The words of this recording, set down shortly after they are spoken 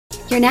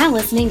You're now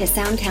listening to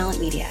Sound Talent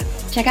Media.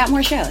 Check out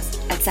more shows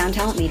at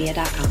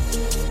soundtalentmedia.com.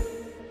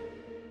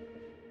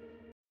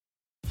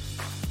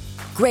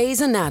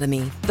 Grey's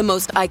Anatomy, the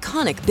most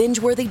iconic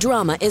binge-worthy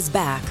drama, is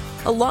back,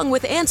 along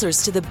with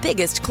answers to the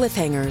biggest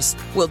cliffhangers.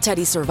 Will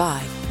Teddy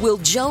survive? Will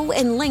Joe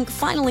and Link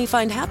finally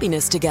find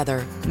happiness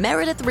together?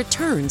 Meredith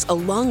returns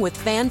along with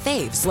fan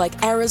faves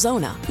like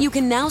Arizona. You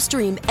can now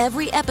stream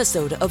every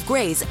episode of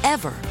Grey's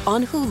ever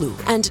on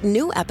Hulu, and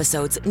new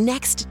episodes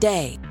next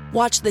day.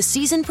 Watch the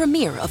season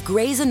premiere of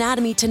Grey's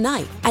Anatomy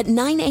tonight at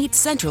 9/8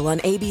 Central on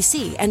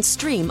ABC and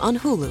stream on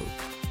Hulu.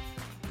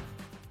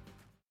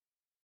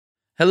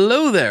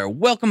 Hello there.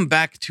 Welcome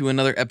back to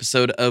another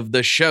episode of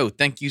the show.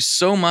 Thank you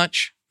so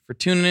much for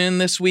tuning in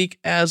this week.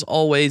 As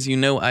always, you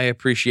know I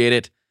appreciate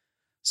it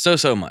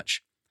so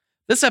much.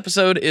 This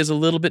episode is a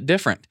little bit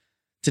different.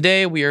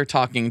 Today we are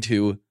talking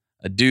to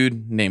a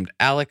dude named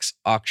Alex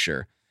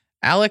Auxier.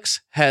 Alex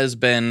has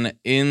been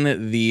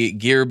in the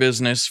gear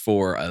business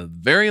for a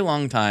very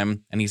long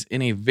time, and he's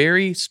in a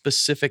very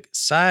specific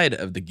side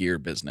of the gear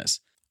business.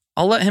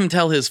 I'll let him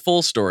tell his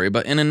full story,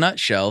 but in a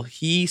nutshell,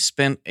 he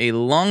spent a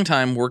long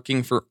time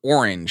working for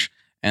Orange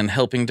and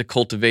helping to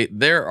cultivate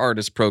their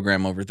artist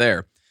program over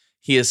there.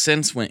 He has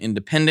since went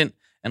independent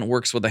and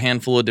works with a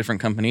handful of different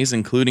companies,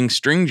 including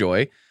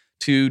Stringjoy,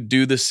 to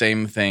do the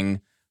same thing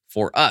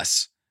for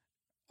us.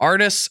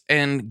 Artists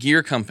and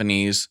gear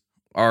companies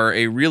are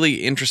a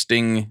really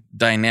interesting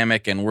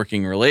dynamic and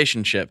working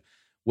relationship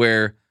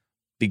where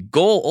the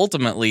goal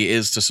ultimately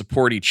is to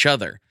support each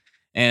other.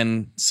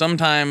 And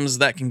sometimes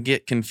that can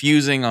get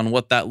confusing on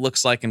what that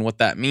looks like and what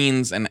that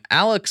means. And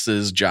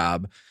Alex's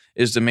job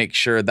is to make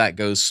sure that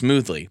goes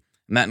smoothly.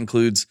 And that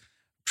includes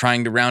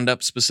trying to round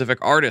up specific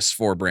artists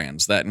for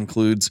brands. That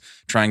includes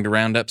trying to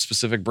round up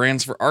specific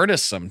brands for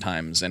artists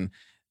sometimes. And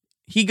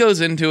he goes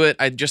into it.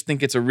 I just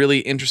think it's a really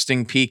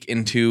interesting peek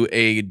into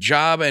a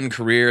job and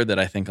career that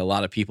I think a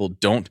lot of people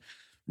don't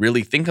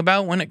really think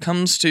about when it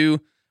comes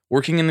to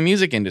working in the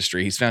music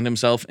industry. He's found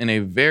himself in a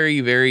very,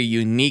 very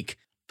unique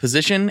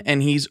position,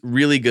 and he's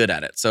really good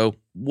at it. So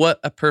what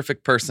a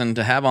perfect person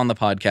to have on the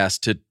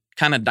podcast to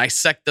kind of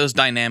dissect those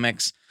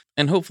dynamics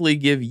and hopefully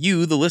give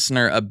you, the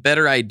listener, a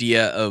better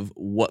idea of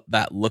what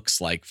that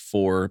looks like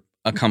for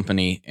a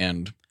company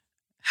and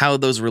how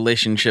those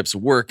relationships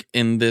work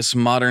in this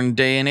modern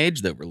day and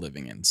age that we're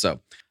living in.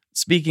 So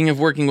speaking of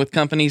working with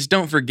companies,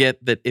 don't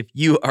forget that if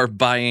you are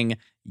buying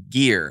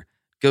gear,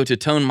 go to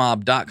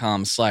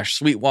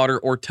tonemob.com/sweetwater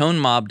or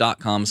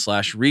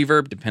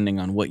tonemob.com/reverb, depending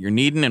on what you're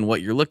needing and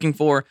what you're looking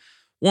for.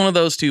 One of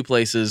those two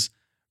places,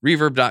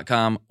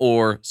 reverb.com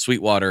or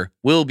Sweetwater,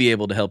 will be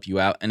able to help you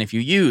out. And if you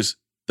use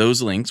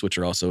those links, which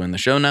are also in the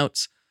show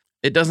notes,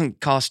 it doesn't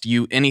cost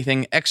you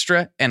anything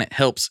extra, and it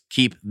helps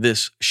keep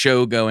this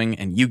show going,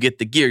 and you get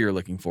the gear you're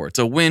looking for. It's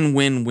a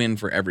win-win-win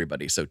for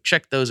everybody. So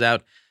check those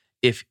out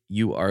if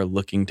you are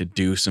looking to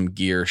do some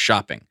gear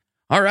shopping.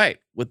 All right,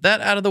 with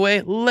that out of the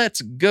way,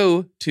 let's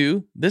go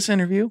to this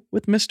interview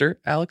with Mr.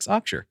 Alex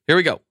Auxier. Here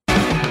we go.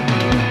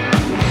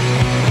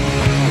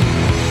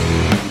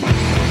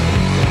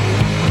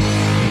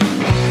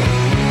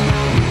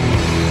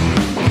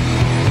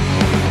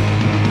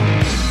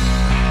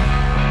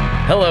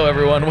 Hello,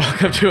 everyone.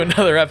 Welcome to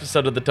another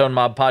episode of the Tone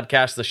Mob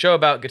Podcast, the show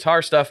about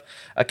guitar stuff,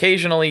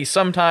 occasionally,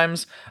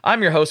 sometimes.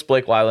 I'm your host,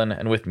 Blake Weiland,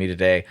 and with me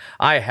today,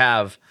 I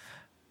have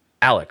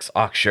Alex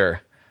Auxier.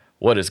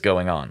 What is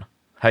going on?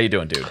 How you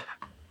doing, dude?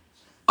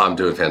 I'm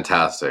doing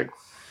fantastic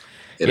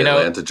in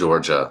Atlanta,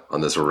 Georgia,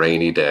 on this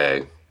rainy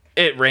day.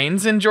 It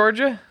rains in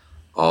Georgia?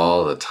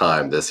 All the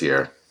time this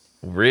year.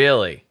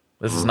 Really?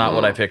 This is not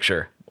what I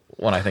picture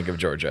when I think of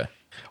Georgia.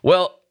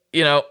 Well,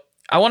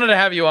 I wanted to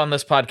have you on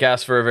this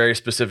podcast for a very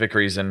specific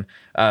reason.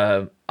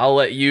 I'll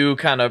let you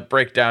kind of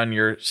break down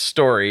your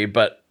story,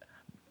 but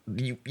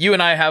you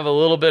and I have a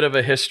little bit of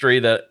a history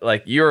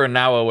that you're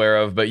now aware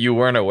of, but you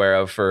weren't aware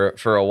of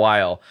for a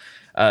while.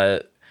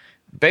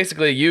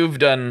 Basically, you've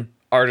done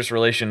artist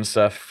relations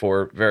stuff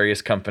for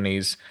various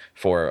companies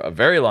for a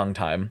very long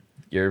time.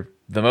 You're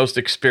the most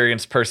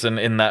experienced person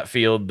in that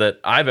field that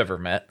I've ever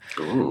met.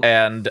 Ooh.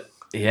 And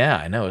yeah,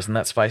 I know. Isn't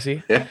that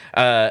spicy? Yeah.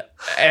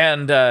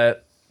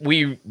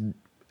 We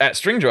at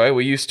Stringjoy,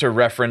 we used to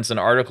reference an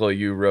article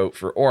you wrote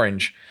for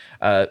Orange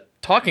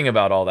talking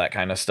about all that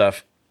kind of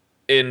stuff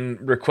in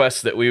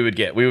requests that we would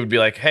get. We would be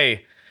like,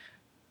 hey,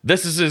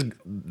 this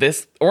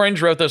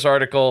Orange wrote this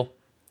article.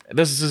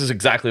 This is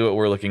exactly what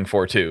we're looking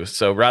for too.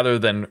 So rather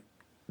than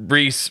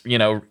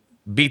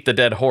beat the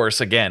dead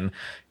horse again,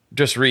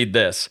 just read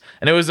this.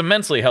 And it was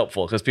immensely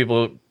helpful because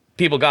people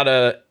got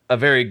a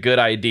very good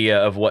idea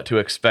of what to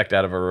expect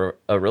out of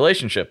a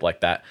relationship like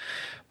that.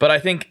 But I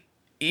think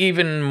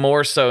even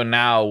more so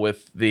now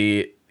with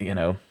the,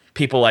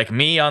 people like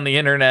me on the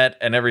internet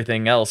and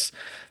everything else,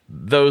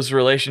 those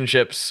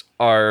relationships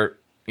are,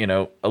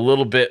 a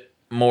little bit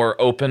more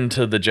open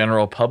to the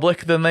general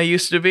public than they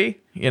used to be.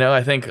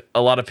 I think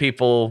a lot of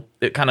people,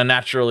 it kind of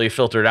naturally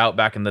filtered out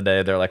back in the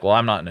day. They're like, well,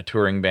 I'm not in a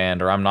touring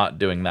band or I'm not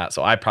doing that,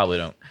 so I probably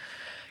don't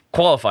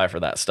qualify for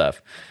that stuff.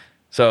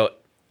 So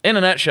in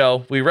a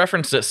nutshell, we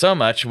referenced it so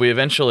much, we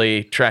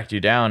eventually tracked you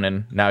down,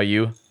 and now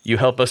you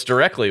help us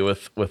directly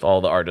with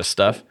all the artist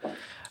stuff.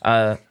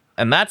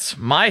 And that's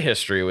my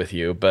history with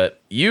you,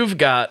 but you've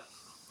got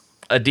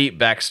a deep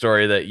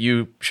backstory that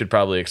you should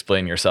probably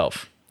explain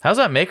yourself. How's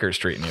that Makers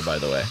treating you, by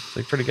the way?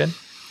 Like, pretty good?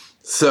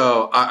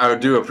 So I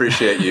do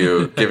appreciate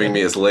you giving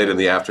me as late in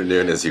the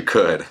afternoon as you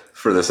could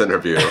for this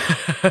interview,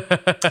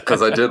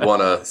 because I did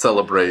want to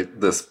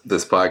celebrate this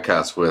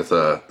podcast with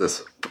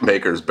this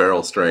Makers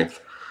barrel strength,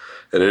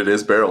 and it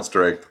is barrel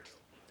strength.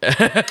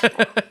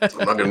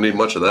 I'm not going to need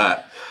much of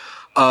that.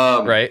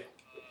 Right.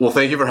 Well,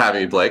 thank you for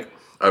having me, Blake.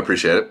 I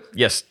appreciate it.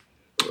 Yes.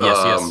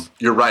 Yes.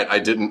 You're right. I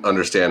didn't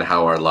understand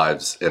how our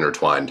lives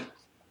intertwined,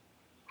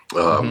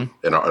 and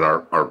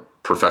our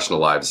professional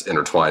lives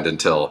intertwined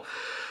until,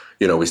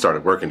 we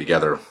started working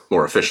together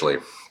more officially.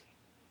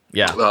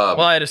 Yeah.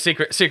 Well, I had a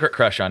secret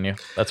crush on you.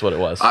 That's what it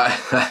was.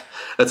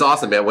 That's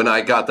awesome, man. When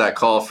I got that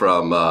call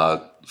from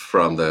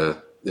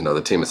the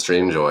the team at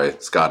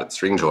Stringjoy, Scott at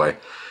Stringjoy,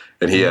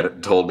 and he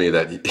had told me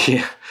that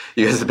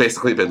you guys have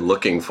basically been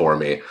looking for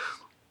me.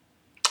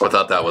 I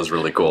thought that was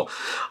really cool.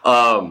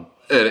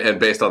 And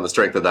based on the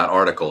strength of that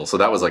article. So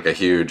that was like a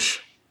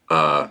huge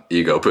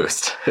ego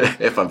boost,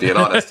 if I'm being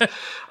honest.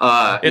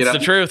 It's the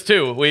truth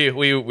too. We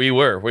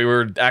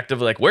were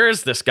actively like, where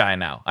is this guy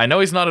now? I know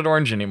he's not at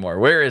Orange anymore.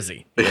 Where is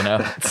he?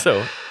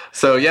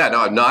 So yeah,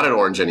 no, I'm not at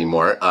Orange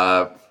anymore.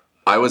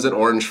 I was at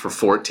Orange for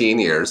 14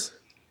 years.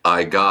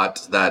 I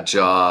got that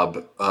job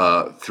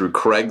through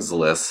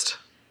Craigslist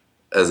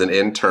as an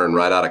intern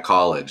right out of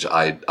college.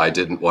 I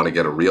didn't want to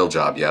get a real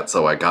job yet,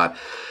 so I got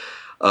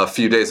a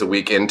few days a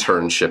week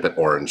internship at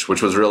Orange,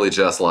 which was really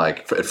just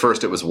like, at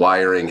first it was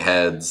wiring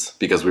heads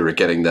because we were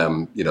getting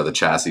them, the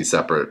chassis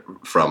separate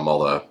from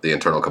all the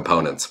internal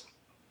components.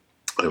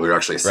 And we were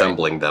actually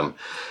assembling them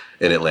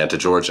in Atlanta,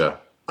 Georgia,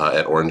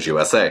 at Orange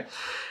USA.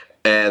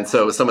 And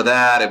so some of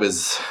that, it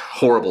was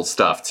horrible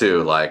stuff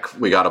too. Like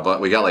we got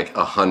like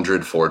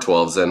 100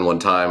 412s in one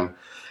time,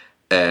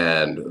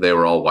 and they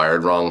were all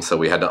wired wrong. So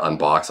we had to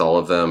unbox all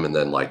of them and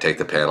then like take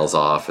the panels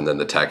off, and then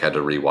the tech had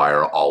to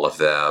rewire all of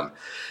them.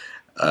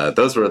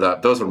 Those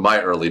were my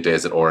early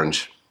days at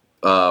Orange.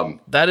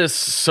 That is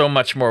so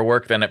much more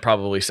work than it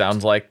probably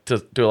sounds like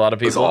to a lot of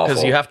people,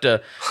 because you have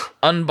to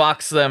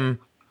unbox them,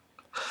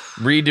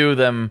 redo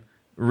them,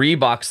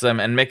 rebox them,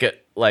 and make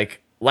it like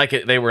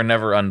they were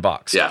never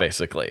unboxed. Yeah.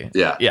 Basically.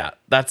 Yeah,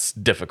 that's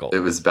difficult. It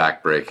was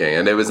backbreaking,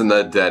 and it was in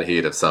the dead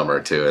heat of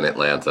summer too in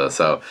Atlanta.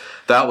 So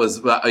that was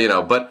but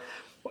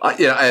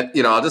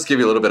I'll just give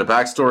you a little bit of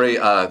backstory.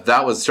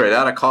 That was straight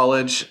out of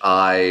college.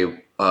 I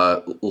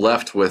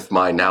left with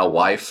my now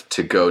wife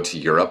to go to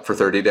Europe for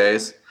 30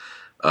 days,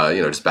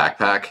 just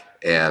backpack.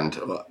 And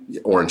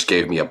Orange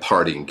gave me a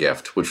parting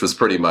gift, which was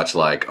pretty much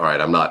like, all right,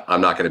 I'm not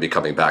going to be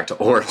coming back to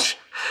Orange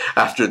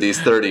after these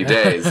 30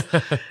 days.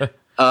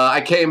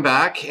 I came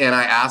back and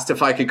I asked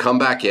if I could come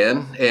back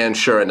in, and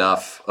sure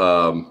enough,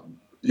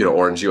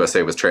 Orange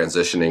USA was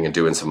transitioning and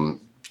doing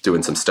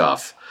some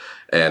stuff,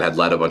 and had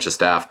let a bunch of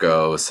staff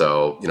go.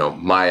 So,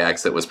 my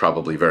exit was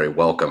probably very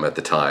welcome at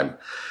the time.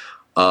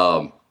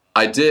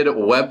 I did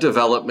web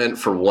development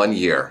for 1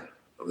 year.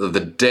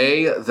 The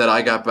day that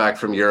I got back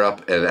from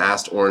Europe and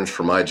asked Orange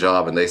for my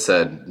job, and they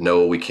said,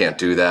 no, we can't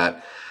do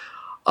that,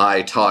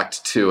 I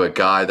talked to a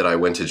guy that I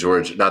went to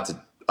Georgia,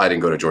 I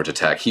didn't go to Georgia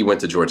Tech. He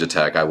went to Georgia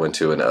Tech. I went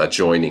to an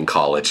adjoining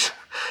college.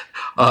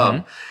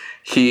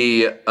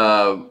 He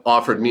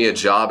offered me a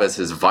job as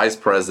his vice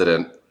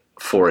president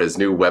for his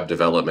new web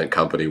development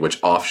company,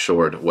 which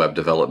offshored web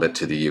development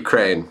to the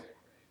Ukraine.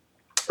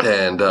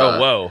 And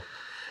whoa.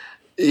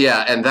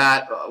 Yeah, and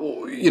that,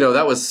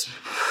 that was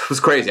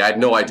crazy. I had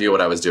no idea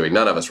what I was doing.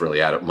 None of us really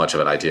had much of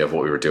an idea of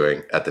what we were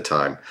doing at the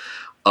time.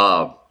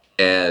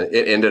 And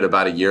it ended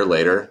about a year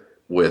later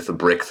with a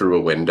brick through a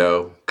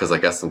window, because I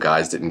guess some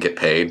guys didn't get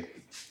paid.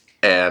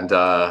 And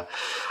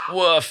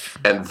woof.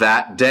 And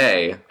that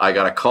day, I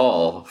got a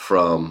call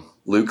from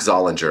Luke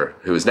Zollinger,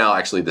 who is now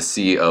actually the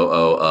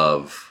COO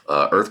of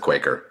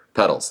Earthquaker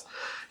Pedals.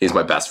 He's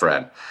my best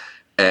friend.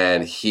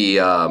 And he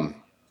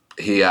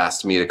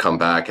asked me to come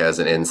back as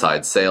an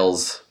inside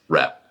sales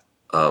rep.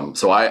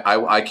 So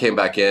I came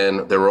back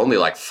in. There were only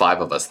like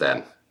 5 of us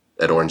then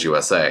at Orange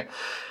USA.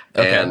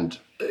 Okay. And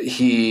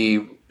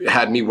he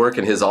had me work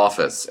in his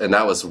office, and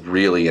that was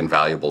really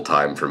invaluable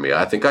time for me.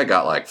 I think I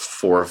got like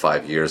 4 or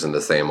 5 years in the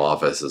same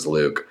office as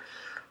Luke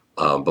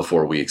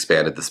before we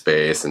expanded the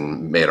space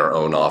and made our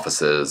own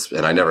offices.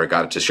 And I never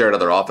got to share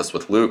another office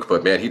with Luke,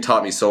 but man, he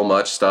taught me so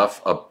much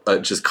stuff.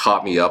 It just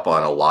caught me up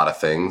on a lot of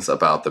things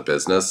about the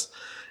business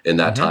in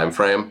that time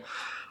frame.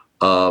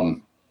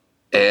 And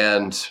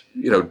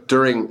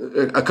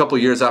during a couple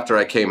of years after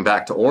I came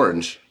back to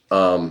Orange,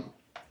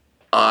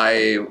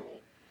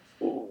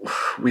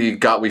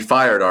 we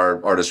fired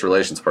our artist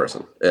relations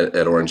person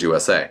at Orange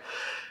USA.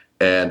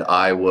 And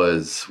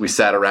we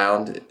sat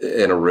around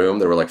in a room.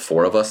 There were like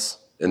 4 of us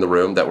in the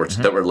room that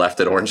were left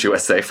at Orange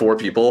USA, 4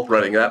 people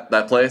running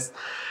that place.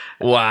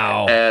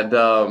 Wow. And,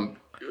 and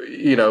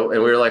we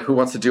were like, who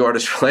wants to do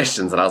artist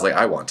relations? And I was like,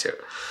 I want to.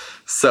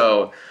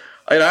 So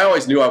I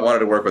always knew I wanted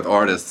to work with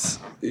artists.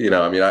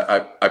 I mean,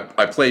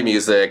 I play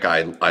music.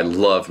 I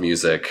love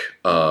music.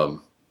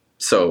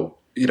 So,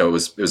 it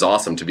was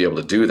awesome to be able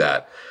to do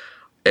that.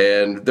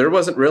 And there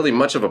wasn't really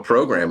much of a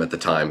program at the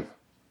time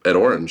at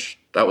Orange.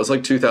 That was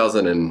like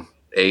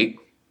 2008,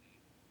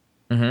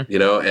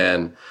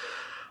 and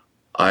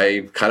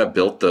I kind of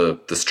built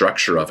the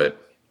structure of it.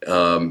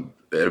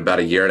 About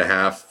a year and a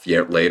half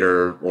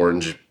later,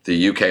 Orange,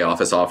 the UK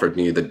office, offered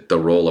me the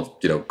role of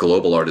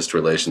global artist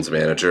relations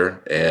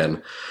manager,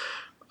 and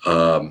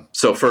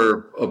so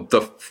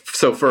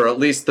for at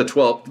least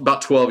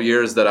about 12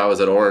 years that I was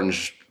at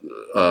Orange,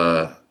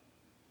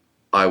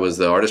 I was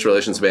the artist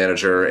relations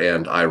manager,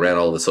 and I ran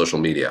all the social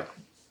media.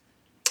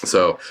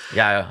 So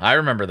yeah, I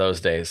remember those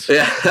days.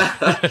 Yeah,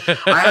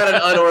 I had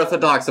an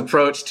unorthodox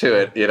approach to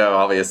it.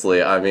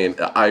 Obviously, I mean,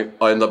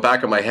 in the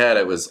back of my head,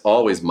 it was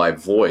always my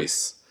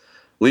voice.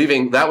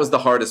 Leaving, that was the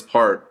hardest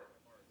part.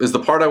 It was the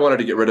part I wanted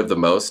to get rid of the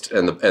most,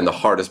 and the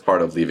hardest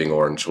part of leaving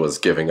Orange was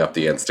giving up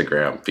the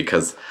Instagram,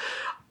 because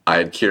I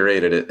had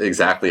curated it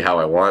exactly how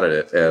I wanted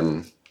it,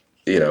 and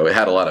it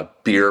had a lot of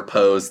beer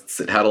posts.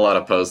 It had a lot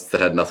of posts that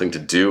had nothing to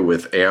do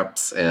with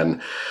amps,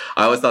 and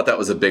I always thought that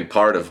was a big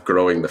part of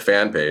growing the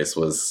fan base.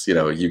 Was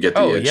you get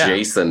the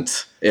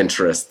adjacent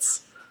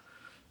interests,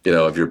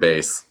 of your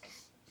base.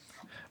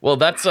 Well,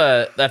 that's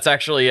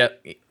actually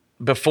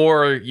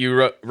before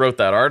you wrote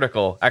that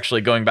article, actually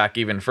going back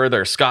even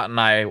further, Scott and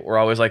I were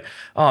always like,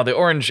 oh, the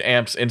Orange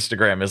Amps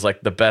Instagram is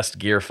like the best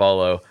gear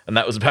follow. And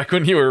that was back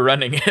when you were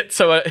running it.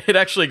 So it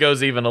actually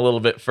goes even a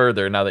little bit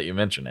further now that you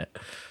mention it.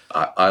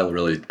 I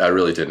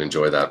really did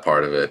enjoy that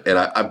part of it. And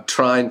I'm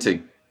trying to,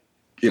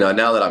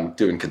 now that I'm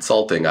doing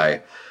consulting,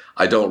 I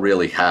don't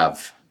really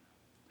have,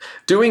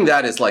 doing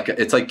that is like,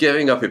 it's like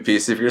giving up a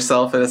piece of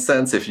yourself in a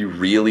sense, if you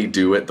really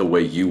do it the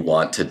way you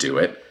want to do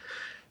it.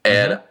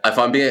 And if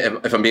I'm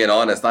being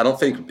honest, I don't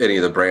think any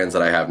of the brands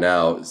that I have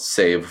now,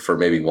 save for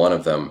maybe one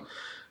of them,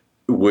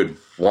 would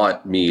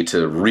want me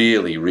to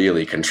really,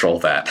 really control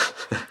that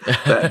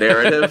that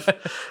narrative.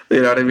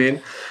 You know what I mean?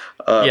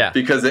 Yeah.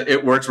 Because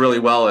it works really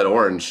well at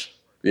Orange.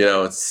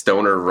 It's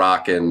stoner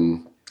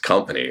rockin'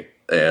 company,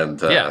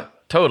 and yeah,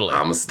 totally.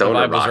 I'm a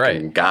stoner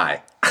rockin'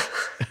 guy.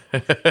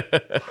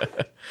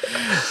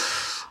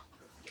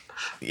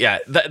 Yeah,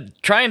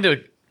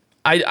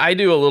 I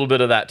do a little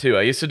bit of that too.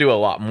 I used to do a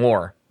lot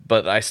more,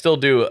 but I still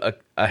do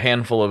a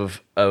handful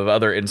of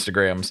other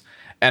Instagrams,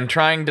 and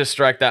trying to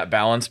strike that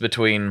balance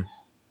between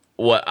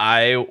what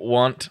I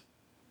want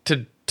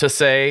to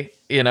say,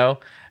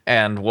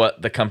 and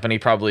what the company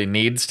probably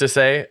needs to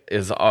say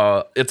is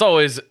it's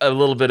always a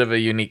little bit of a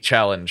unique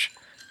challenge.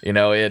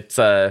 It's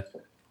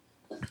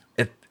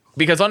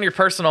because on your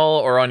personal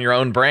or on your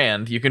own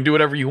brand, you can do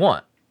whatever you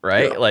want,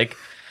 right? Yeah.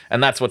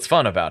 And that's what's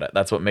fun about it.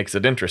 That's what makes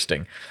it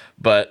interesting.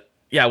 But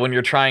yeah, when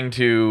you're trying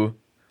to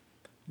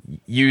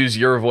use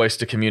your voice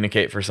to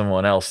communicate for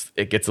someone else,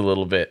 it gets a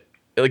little bit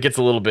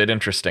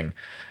interesting.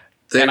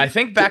 And I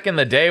think back in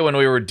the day when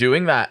we were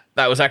doing that,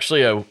 that was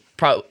actually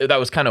that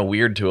was kind of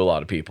weird to a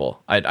lot of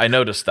people. I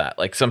noticed that.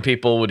 Like, some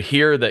people would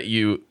hear that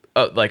you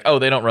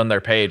they don't run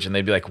their page, and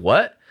they'd be like,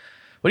 what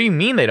do you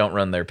mean they don't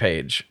run their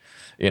page?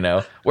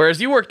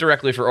 Whereas you work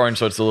directly for Orange,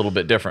 so it's a little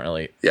bit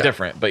different.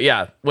 But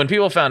yeah, when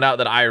people found out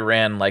that I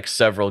ran like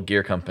several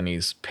gear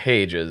companies'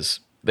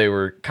 pages, they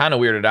were kind of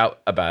weirded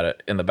out about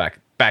it in the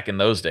back in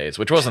those days,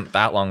 which wasn't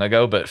that long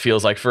ago, but it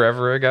feels like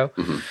forever ago.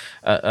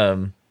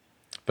 Mm-hmm.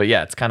 But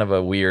yeah, it's kind of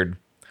a weird.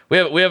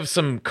 We have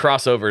some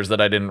crossovers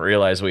that I didn't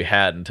realize we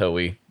had until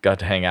we got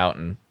to hang out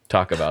and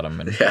talk about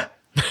them and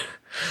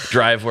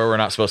drive where we're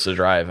not supposed to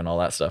drive and all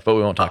that stuff. But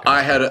we won't talk about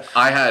that.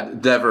 I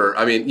had never.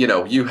 I mean,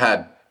 you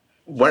had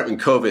when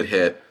COVID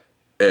hit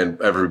and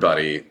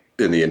everybody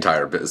in the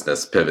entire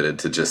business pivoted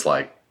to just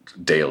like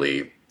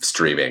daily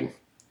streaming.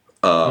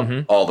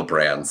 All the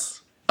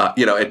brands, I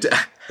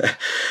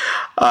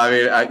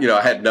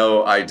had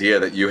no idea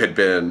that you had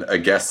been a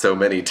guest so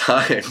many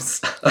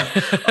times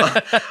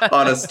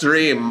on a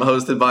stream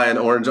hosted by an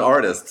Orange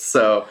artist.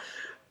 So,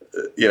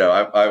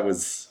 I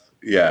was,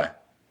 that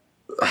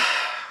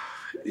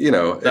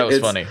was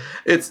funny.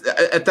 It's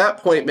at that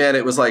point, man,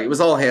 it was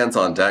all hands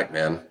on deck,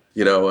 man.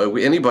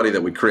 Anybody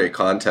that would create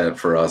content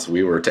for us,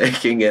 we were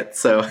taking it.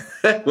 So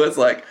it was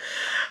like,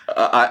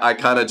 I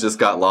kind of just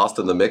got lost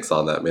in the mix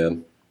on that,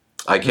 man.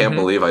 I can't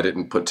believe I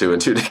didn't put two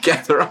and two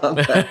together on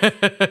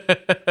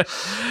that.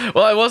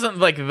 Well, I wasn't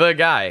like the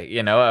guy,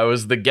 I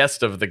was the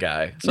guest of the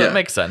guy. So it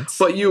makes sense.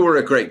 But you were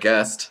a great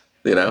guest,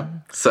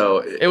 so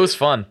it was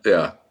fun.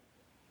 Yeah.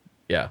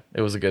 Yeah,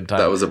 it was a good time.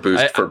 That was a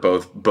boost for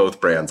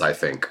both brands, I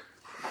think.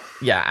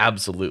 Yeah,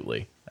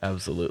 absolutely.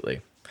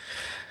 Absolutely.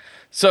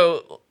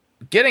 So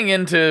getting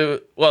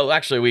into, well,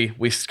 actually,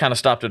 we kind of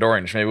stopped at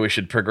Orange. Maybe we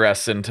should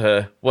progress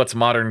into what's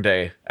modern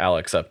day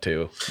Alex up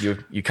to.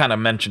 You kind of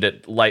mentioned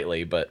it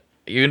lightly, but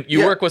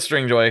you work with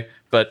Stringjoy,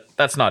 but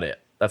that's not it.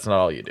 That's not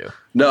all you do.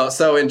 No,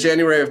 so in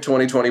January of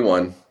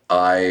 2021,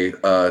 I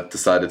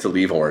decided to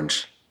leave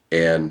Orange,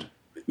 and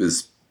it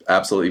was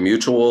absolutely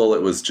mutual.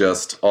 It was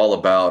just all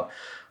about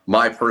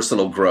my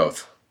personal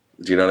growth.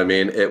 Do you know what I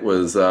mean? It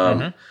was,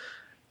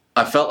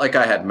 I felt like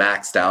I had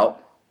maxed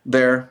out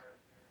there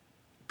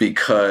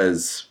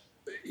because,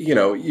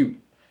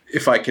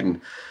 if I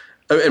can,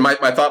 and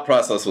my thought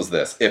process was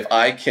this: if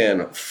I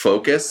can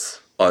focus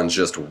on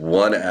just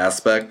one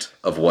aspect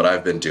of what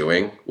I've been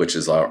doing, which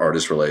is our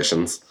artist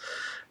relations,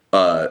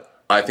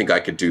 I think I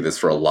could do this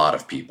for a lot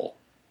of people.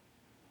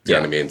 You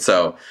know what I mean?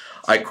 So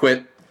I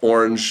quit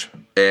Orange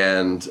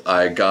and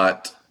I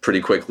got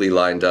pretty quickly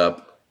lined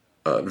up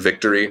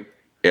Victory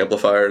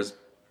amplifiers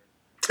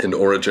and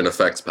Origin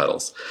effects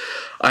pedals.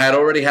 I had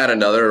already had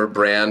another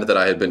brand that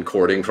I had been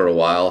courting for a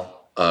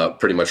while,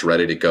 pretty much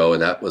ready to go,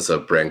 and that was a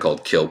brand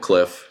called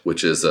Killcliff,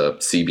 which is a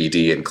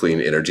CBD and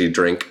clean energy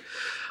drink.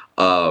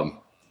 I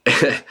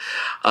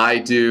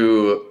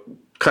do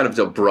kind of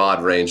a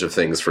broad range of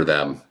things for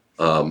them.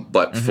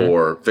 But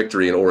for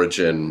Victory and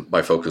Origin,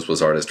 my focus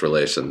was artist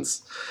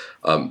relations.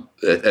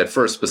 At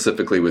first,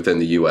 specifically within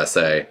the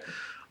USA.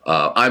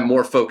 I'm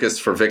more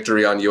focused for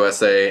Victory on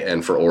USA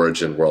and for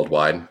Origin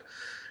worldwide.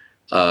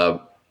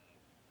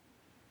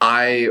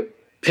 I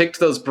picked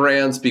those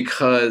brands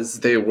because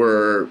they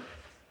were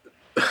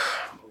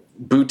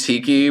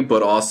boutique-y,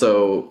 but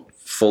also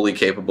fully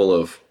capable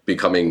of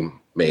becoming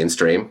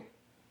mainstream.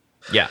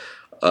 Yeah.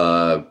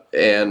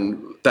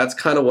 And that's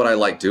kind of what I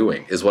like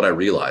doing, is what I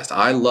realized.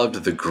 I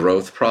loved the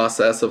growth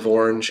process of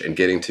Orange and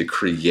getting to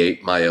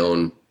create my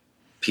own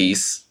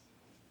piece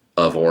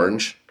of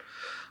orange,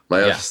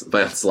 my own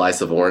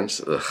slice of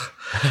orange.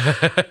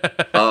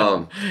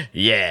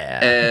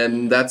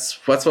 And that's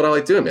what I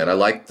like doing, man. I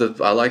like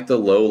the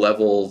low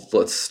level.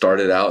 Let's start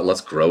it out and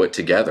let's grow it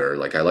together.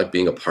 Like, I like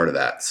being a part of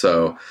that.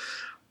 So,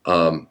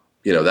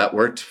 that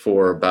worked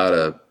for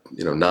about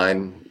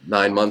 9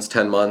 months,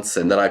 10 months.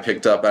 And then I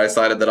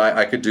decided that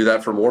I could do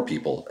that for more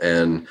people.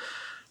 And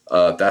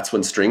that's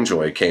when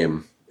Stringjoy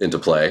came into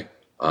play.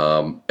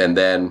 And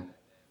then,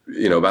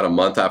 about a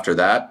month after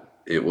that,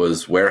 it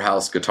was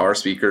Warehouse Guitar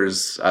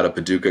Speakers out of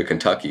Paducah,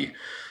 Kentucky.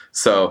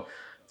 So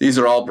these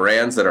are all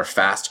brands that are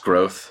fast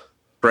growth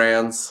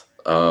brands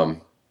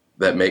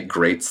that make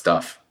great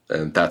stuff.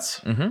 And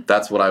that's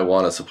what I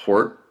want to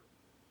support.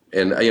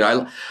 And,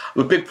 a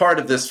big part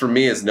of this for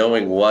me is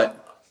knowing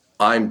what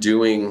I'm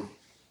doing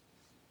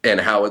and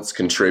how it's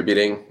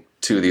contributing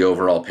to the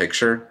overall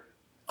picture.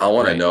 I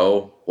want to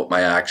know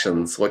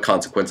what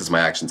consequences my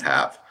actions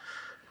have.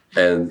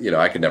 And,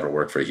 I could never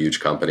work for a huge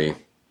company.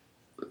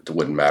 It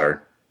wouldn't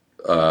matter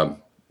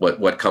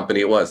what company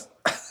it was.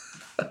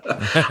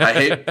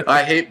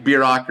 I hate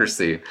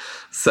bureaucracy.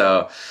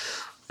 So,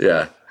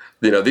 yeah.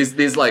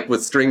 These like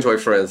with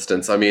Stringjoy, for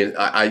instance, I mean,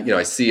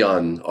 I see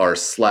on our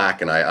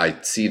Slack and I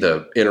see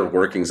the inner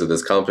workings of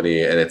this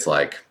company, and it's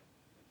like,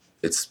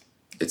 it's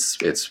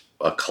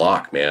a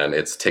clock, man.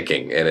 It's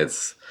ticking, and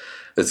it's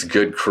a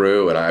good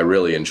crew, and I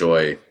really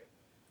enjoy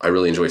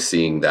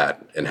seeing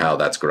that and how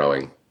that's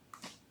growing.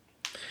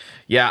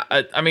 Yeah,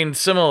 I mean,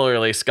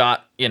 similarly,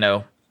 Scott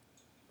has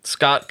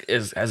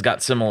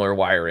got similar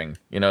wiring.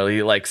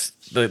 He likes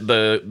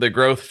the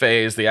growth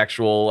phase, the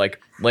actual like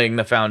laying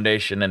the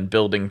foundation and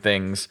building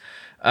things.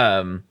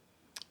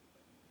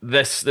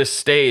 This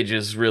stage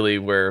is really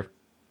where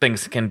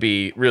things can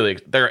be really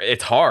there.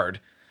 It's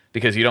hard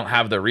because you don't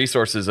have the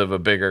resources of a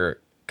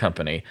bigger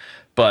company,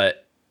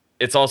 but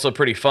it's also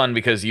pretty fun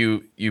because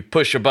you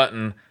push a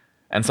button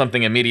and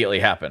something immediately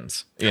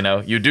happens.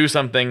 You do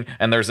something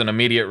and there's an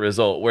immediate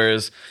result.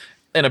 Whereas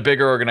in a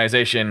bigger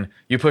organization,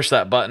 you push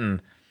that button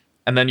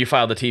and then you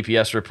file the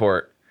TPS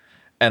report,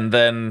 and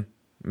then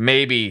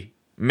maybe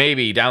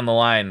down the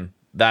line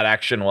that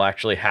action will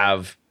actually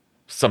have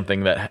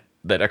something that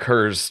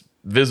occurs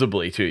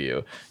visibly to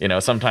you.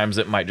 Sometimes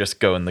it might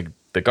just go in the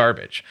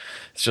garbage.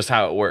 It's just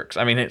how it works.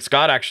 I mean,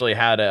 Scott actually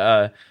had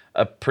a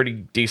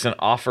pretty decent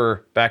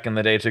offer back in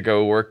the day to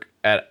go work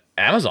at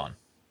Amazon,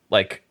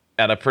 like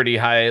at a pretty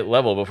high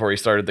level before he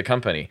started the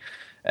company.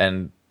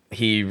 And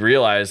he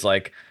realized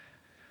like,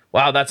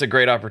 wow, that's a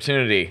great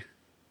opportunity.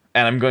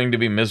 And I'm going to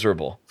be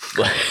miserable.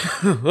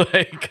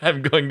 Like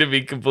I'm going to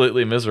be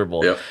completely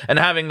miserable. Yep. And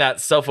having that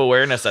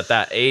self-awareness at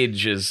that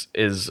age is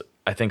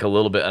I think a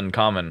little bit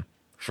uncommon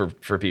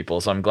for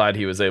people. So I'm glad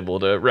he was able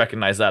to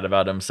recognize that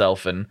about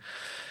himself and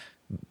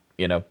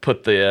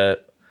put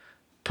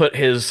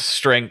his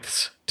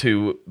strengths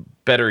to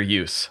better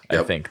use,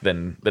 I think,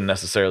 than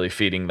necessarily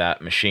feeding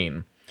that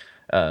machine.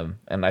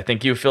 And I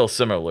think you feel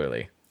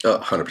similarly.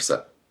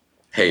 100%.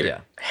 Hate it.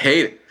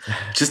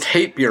 Just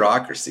hate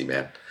bureaucracy,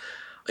 man.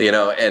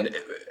 And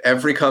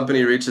every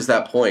company reaches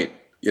that point.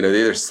 They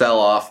either sell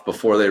off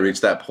before they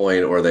reach that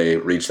point or they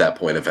reach that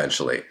point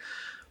eventually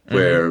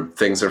where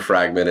things are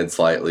fragmented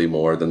slightly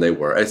more than they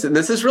were. And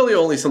this is really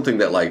only something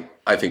that, like,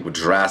 I think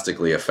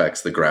drastically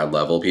affects the ground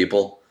level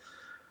people.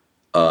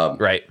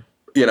 Right.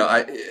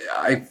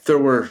 There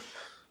were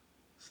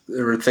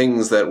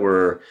things that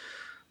were,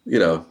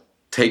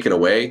 taken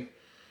away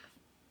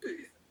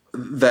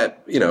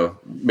that,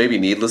 maybe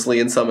needlessly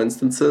in some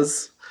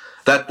instances.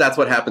 That's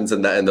what happens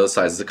in those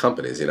sizes of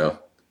companies, And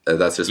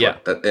that's just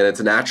and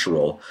it's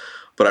natural,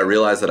 but I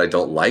realize that I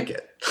don't like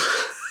it.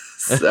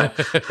 So,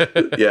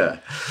 yeah.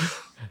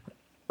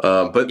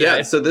 But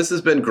yeah, so this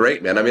has been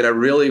great, man. I mean, I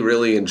really,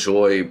 really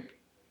enjoy.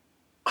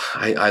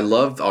 I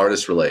love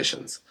artist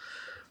relations.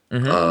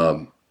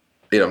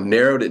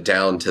 Narrowed it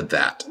down to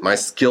that. My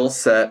skill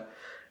set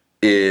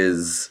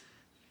is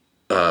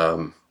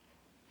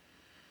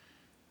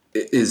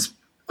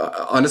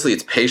honestly,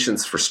 it's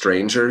patience for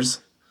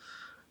strangers.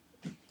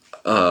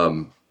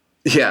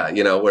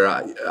 Where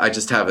I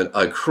just have an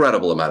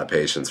incredible amount of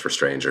patience for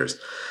strangers.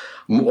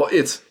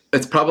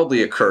 It's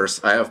probably a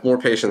curse. I have more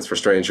patience for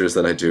strangers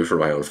than I do for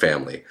my own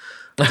family.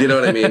 Do you know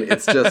what I mean?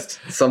 It's just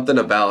something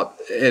about,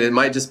 and it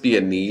might just be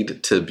a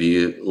need to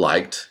be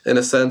liked in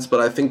a sense, but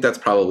I think that's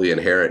probably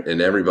inherent in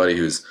everybody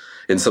who's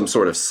in some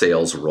sort of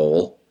sales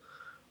role.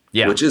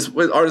 Yeah. Which is,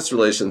 with artist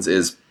relations,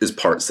 is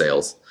part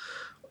sales.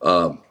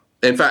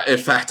 In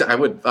fact, I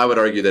would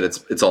argue that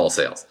it's all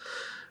sales.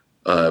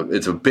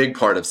 It's a big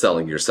part of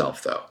selling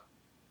yourself, though.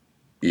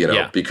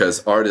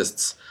 Because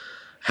artists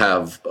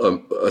have,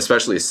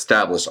 especially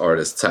established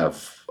artists,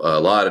 have a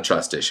lot of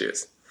trust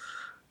issues.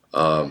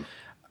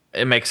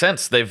 It makes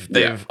sense.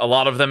 They've a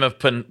lot of them have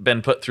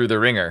been put through the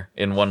ringer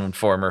in one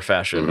form or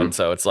fashion, and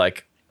so it's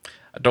like,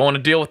 I don't want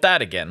to deal with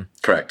that again.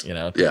 Correct.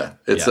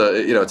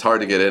 It's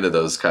hard to get into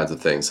those kinds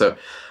of things. So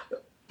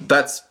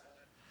that's,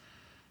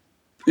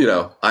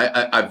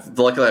 I've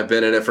luckily I've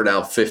been in it for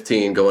now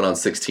 15, going on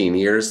 16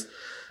 years.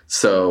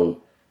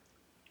 So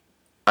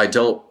I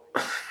don't,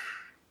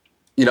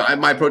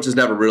 my approach has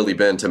never really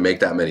been to make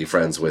that many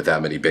friends with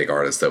that many big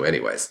artists, though.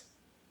 Anyways,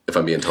 if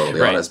I'm being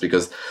totally honest,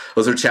 because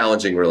those are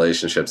challenging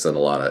relationships in a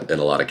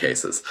lot of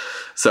cases.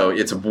 So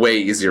it's way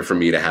easier for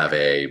me to have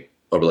a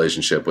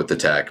relationship with the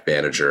tech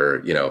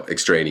manager,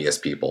 extraneous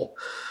people.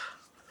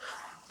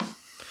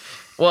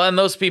 Well, and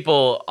those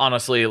people,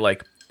 honestly,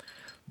 like,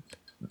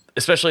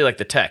 especially like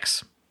the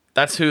techs,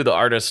 that's who the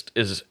artist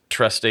is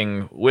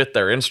trusting with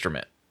their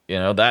instrument.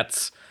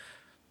 That's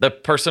the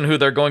person who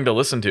they're going to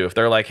listen to. If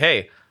they're like,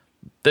 hey,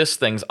 this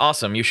thing's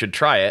awesome, you should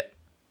try it,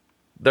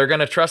 they're going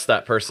to trust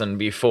that person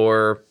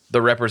before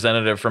the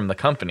representative from the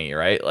company,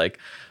 right? Like,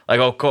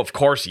 oh, of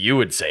course you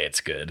would say it's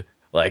good.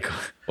 Like,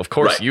 of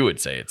course you would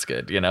say it's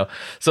good,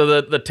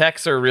 So the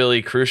techs are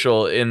really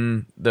crucial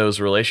in those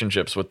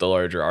relationships with the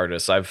larger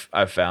artists,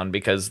 I've found,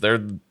 because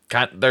they're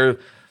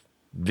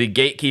the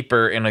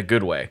gatekeeper in a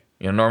good way.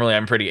 Normally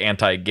I'm pretty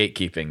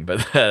anti-gatekeeping,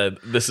 but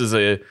this is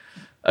a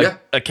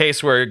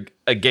case where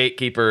a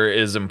gatekeeper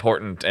is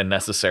important and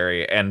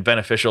necessary and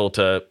beneficial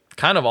to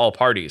kind of all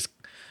parties,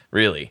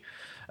 really.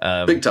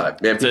 Big time,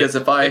 man. Because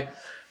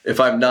if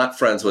I'm not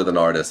friends with an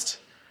artist,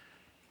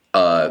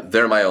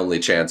 they're my only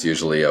chance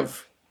usually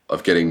of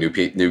getting new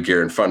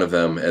gear in front of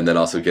them, and then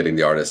also getting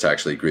the artist to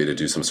actually agree to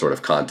do some sort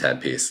of content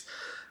piece.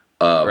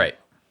 Right.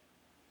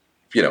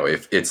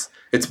 If it's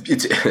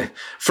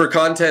for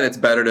content, it's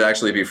better to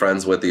actually be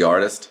friends with the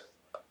artist.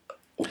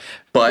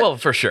 But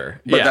for sure.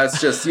 But that's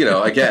just,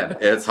 again,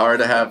 it's hard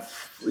to have,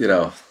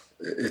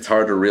 it's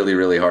hard to really,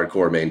 really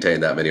hardcore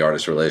maintain that many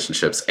artist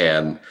relationships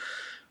and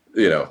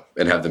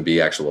have them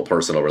be actual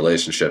personal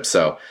relationships.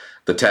 So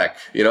the tech,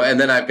 and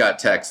then I've got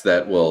techs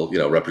that will,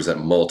 represent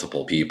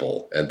multiple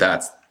people, and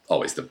that's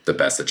always the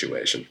best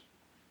situation.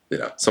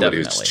 Somebody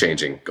who's just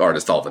changing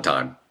artists all the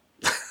time.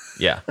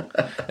 Yeah.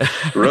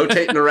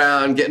 Rotating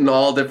around, getting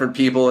all different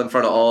people in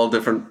front of all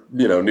different,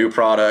 new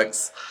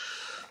products.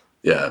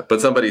 Yeah, but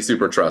somebody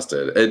super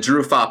trusted.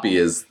 Drew Foppy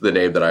is the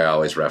name that I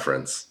always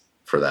reference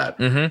for that.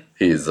 Mm-hmm.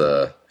 He's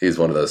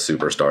one of those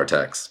superstar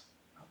techs.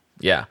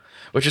 Yeah,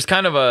 which is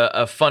kind of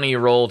a funny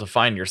role to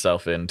find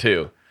yourself in,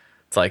 too.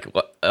 It's like,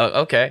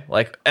 okay,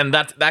 like, and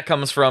that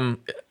comes from,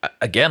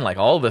 again, like,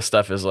 all this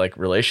stuff is like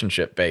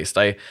relationship based.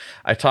 I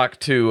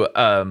talked to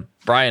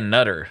Brian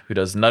Nutter, who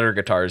does Nutter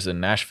Guitars in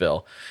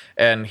Nashville,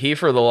 and he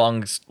for the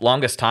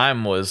longest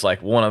time was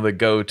like one of the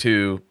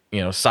go-to,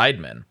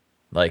 sidemen.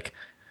 Like,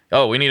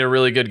 oh, we need a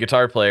really good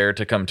guitar player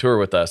to come tour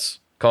with us.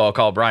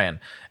 Call Brian.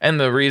 And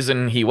the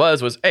reason he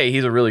was, hey,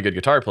 he's a really good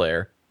guitar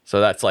player.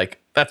 So that's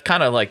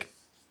kind of like,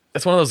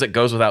 that's one of those that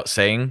goes without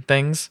saying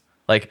things.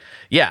 Like,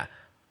 yeah,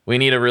 we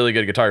need a really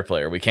good guitar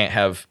player. We can't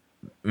have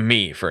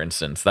me, for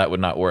instance. That would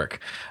not work.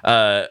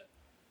 But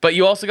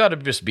you also got to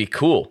just be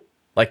cool.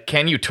 Like,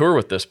 can you tour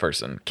with this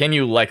person? Can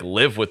you, like,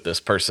 live with this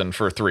person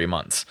for 3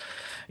 months?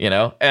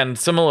 And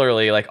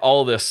similarly, like,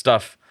 all this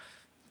stuff,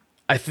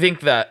 I think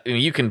that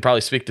you can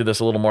probably speak to this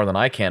a little more than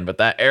I can, but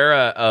that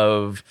era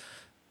of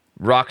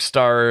rock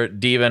star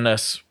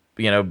diva-ness,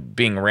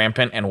 being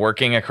rampant and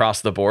working across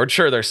the board.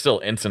 Sure, there's still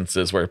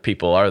instances where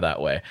people are that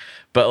way,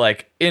 but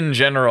like in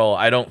general,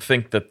 I don't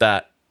think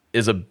that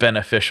is a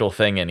beneficial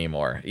thing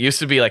anymore. It used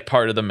to be like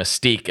part of the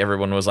mystique.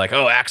 Everyone was like,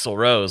 oh, Axl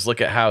Rose,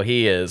 look at how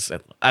he is.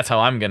 That's how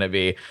I'm going to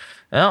be.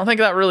 And I don't think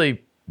that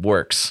really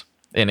works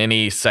in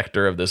any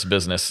sector of this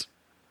business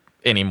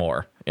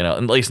anymore,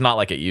 at least not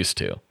like it used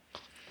to.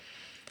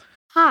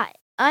 Hi,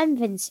 I'm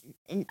Vincent,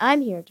 and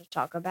I'm here to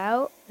talk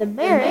about the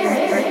Mercury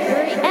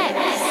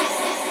X.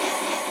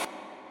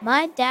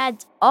 My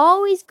dad's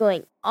always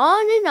going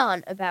on and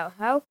on about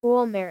how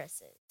cool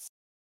Maris is.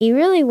 He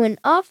really went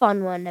off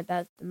on one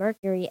about the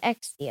Mercury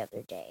X the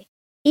other day.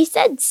 He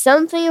said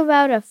something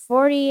about a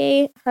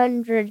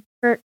 4,800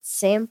 hertz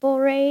sample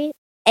rate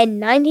and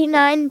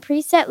 99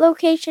 preset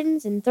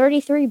locations in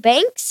 33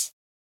 banks,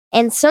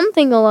 and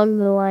something along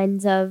the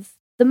lines of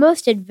the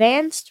most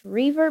advanced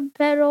reverb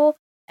pedal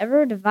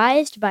ever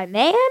devised by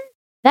man?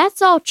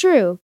 That's all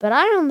true, but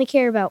I only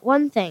care about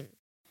one thing.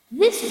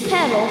 This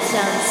pedal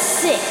sounds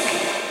sick.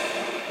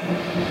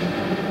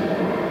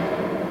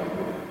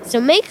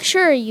 So make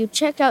sure you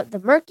check out the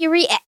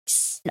Mercury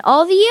X and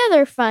all the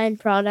other fine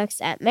products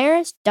at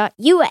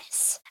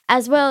Maris.us,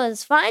 as well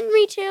as fine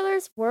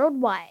retailers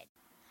worldwide.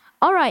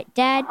 All right,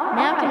 Dad,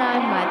 now can I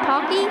have my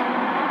Pocky?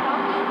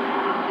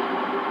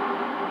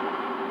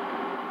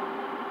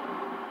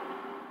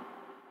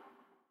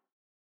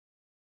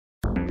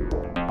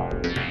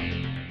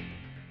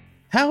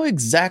 How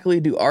exactly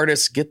do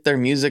artists get their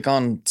music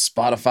on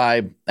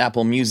Spotify,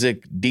 Apple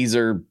Music,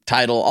 Deezer,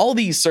 Tidal, all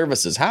these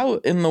services? How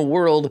in the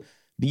world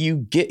do you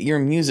get your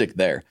music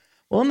there?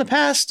 Well, in the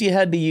past, you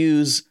had to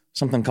use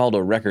something called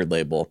a record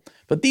label.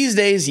 But these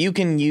days, you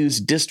can use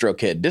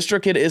DistroKid.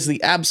 DistroKid is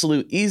the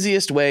absolute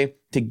easiest way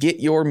to get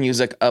your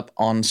music up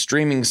on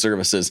streaming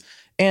services,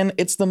 and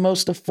it's the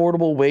most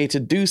affordable way to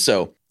do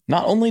so.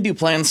 Not only do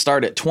plans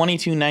start at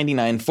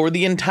 $22.99 for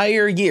the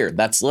entire year,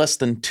 that's less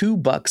than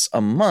 $2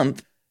 a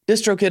month,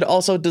 DistroKid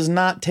also does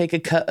not take a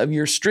cut of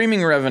your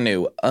streaming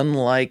revenue,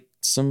 unlike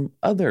some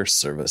other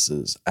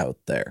services out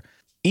there.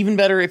 Even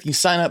better if you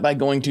sign up by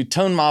going to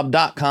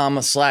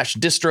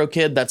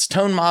tonemob.com/distrokid. That's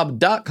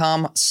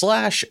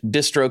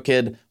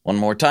tonemob.com/distrokid. One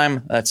more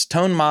time, that's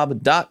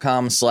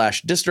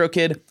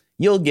tonemob.com/distrokid.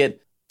 You'll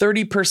get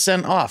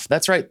 30% off.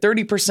 That's right,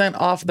 30%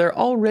 off their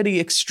already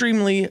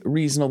extremely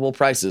reasonable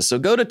prices. So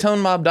go to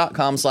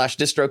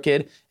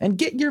tonemob.com/distrokid and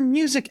get your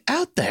music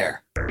out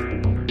there.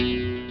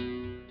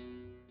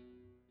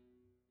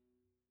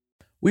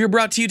 We are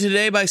brought to you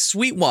today by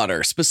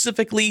Sweetwater,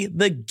 specifically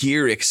the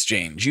Gear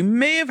Exchange. You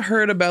may have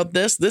heard about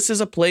this. This is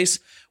a place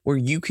where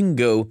you can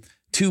go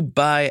to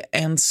buy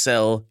and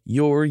sell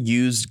your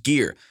used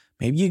gear.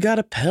 Maybe you got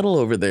a pedal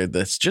over there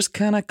that's just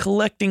kind of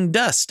collecting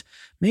dust.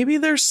 Maybe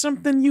there's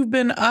something you've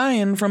been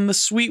eyeing from the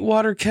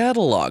Sweetwater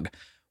catalog.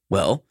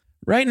 Well,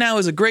 right now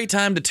is a great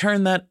time to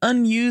turn that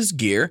unused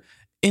gear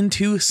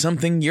into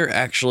something you're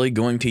actually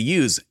going to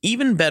use.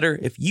 Even better,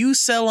 if you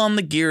sell on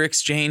the Gear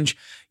Exchange,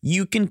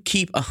 you can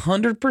keep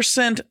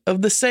 100%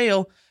 of the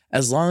sale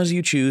as long as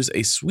you choose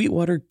a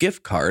Sweetwater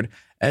gift card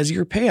as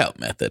your payout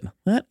method.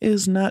 That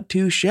is not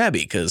too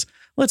shabby because,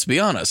 let's be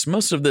honest,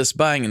 most of this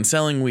buying and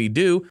selling we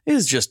do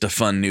is just to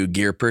fund new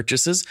gear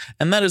purchases,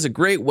 and that is a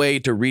great way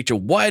to reach a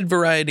wide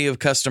variety of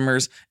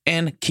customers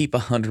and keep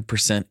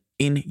 100%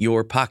 in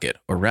your pocket,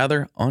 or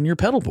rather on your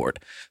pedal board.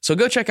 So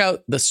go check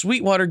out the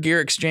Sweetwater Gear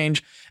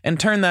Exchange and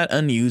turn that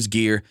unused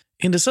gear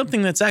into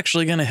something that's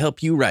actually going to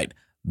help you write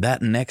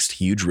that next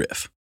huge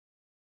riff.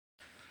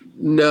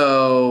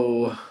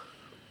 No,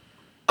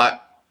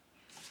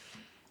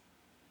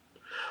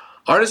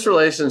 artist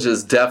relations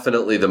is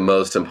definitely the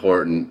most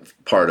important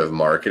part of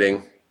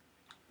marketing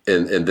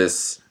in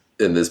this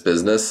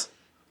business.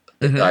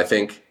 Mm-hmm. I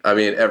think. I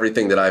mean,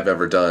 everything that I've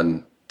ever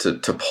done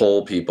to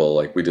poll people,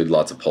 like we did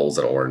lots of polls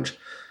at Orange,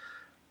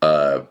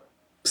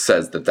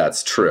 says that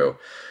that's true.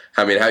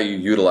 I mean, how you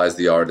utilize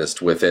the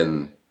artist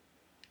within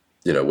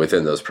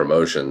those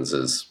promotions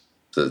is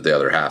the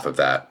other half of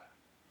that,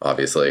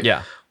 obviously.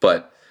 Yeah.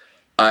 But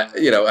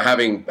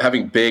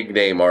having big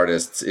name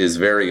artists is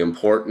very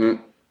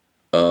important,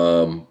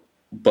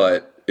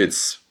 but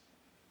it's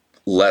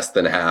less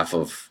than half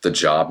of the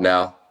job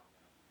now.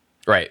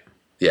 Right.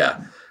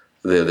 Yeah.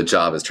 The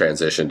job has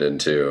transitioned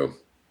into,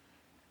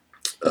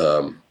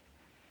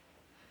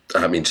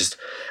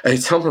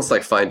 it's almost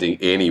like finding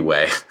any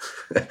way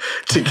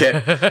to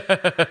get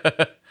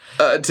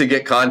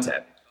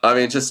content. I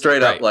mean, just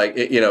straight up, right.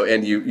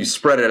 And you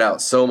spread it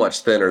out so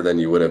much thinner than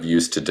you would have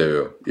used to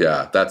do.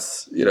 Yeah,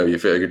 that's,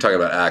 if you're talking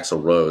about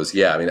Axl Rose.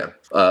 Yeah, I mean,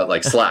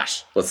 like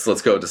Slash.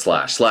 Let's go to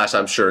Slash. Slash,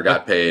 I'm sure,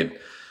 got paid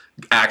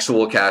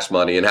actual cash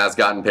money and has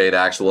gotten paid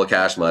actual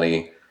cash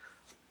money,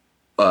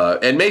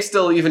 and may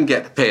still even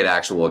get paid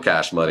actual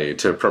cash money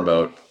to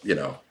promote,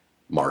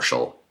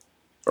 Marshall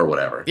or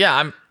whatever.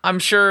 Yeah, I'm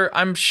sure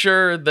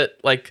that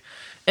like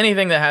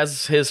anything that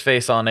has his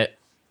face on it,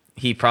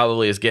 he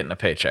probably is getting a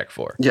paycheck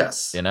for.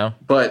 Yes.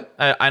 But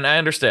I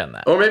understand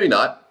that. Or maybe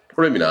not.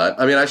 I mean,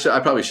 I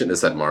probably shouldn't have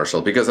said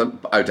Marshall because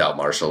I doubt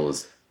Marshall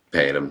was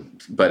paying him,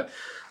 but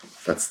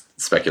that's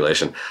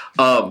speculation.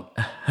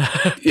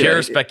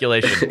 Pure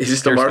speculation. He's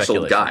just a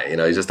Marshall guy,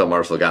 he's just a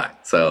Marshall guy.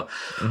 So,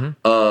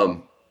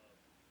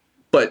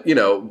 but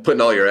putting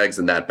all your eggs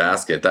in that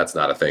basket, that's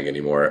not a thing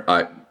anymore.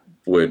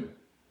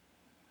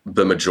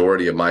 The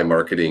majority of my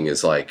marketing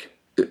is like,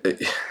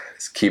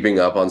 it's keeping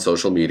up on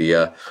social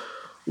media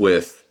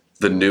with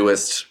the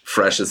newest,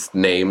 freshest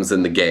names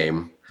in the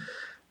game.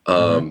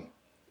 And,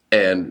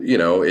 I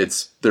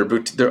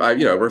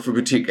work for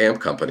boutique amp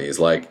companies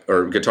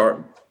or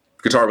guitar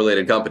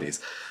related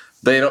companies.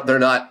 They're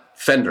not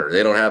Fender.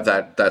 They don't have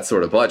that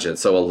sort of budget.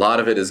 So a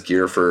lot of it is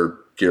gear for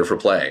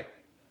play.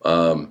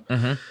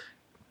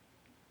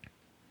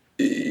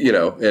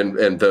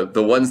 and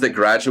the ones that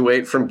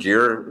graduate from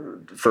Gear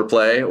for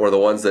Play, or the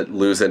ones that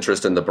lose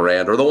interest in the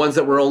brand, or the ones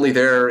that were only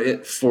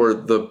there for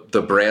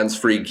the brand's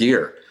free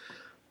gear,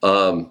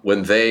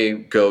 when they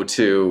go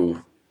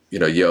to,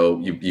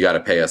 you got to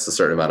pay us a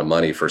certain amount of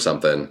money for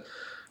something,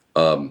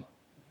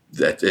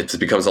 that it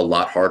becomes a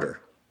lot harder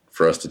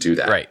for us to do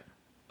that. Right.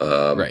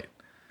 Right.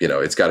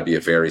 It's got to be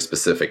a very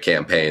specific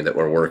campaign that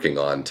we're working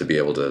on to be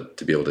able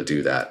to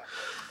do that.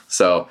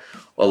 So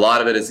a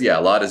lot of it is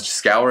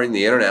scouring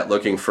the internet,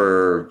 looking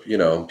for,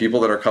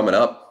 people that are coming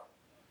up,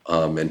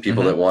 and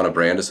people that want a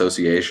brand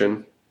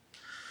association.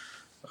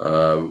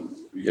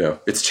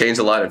 It's changed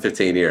a lot in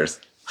 15 years.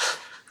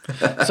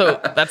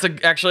 So that's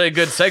actually a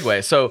good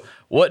segue. So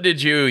what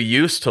did you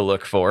used to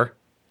look for,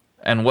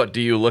 and what do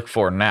you look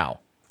for now?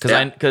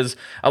 Because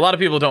a lot of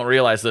people don't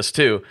realize this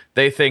too.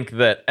 They think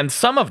that, and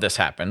some of this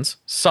happens,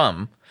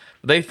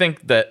 they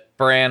think that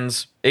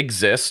brands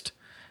exist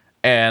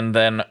and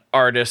then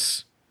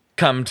artists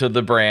come to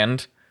the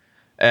brand,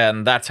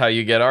 and that's how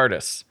you get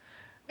artists.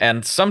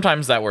 And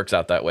sometimes that works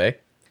out that way.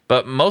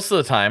 But most of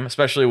the time,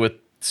 especially with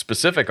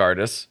specific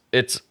artists,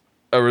 it's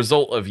a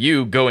result of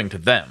you going to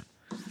them,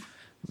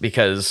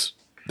 because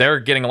they're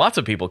getting lots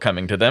of people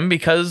coming to them,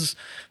 because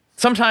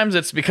sometimes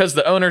it's because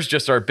the owners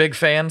just are big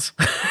fans.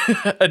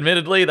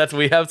 Admittedly,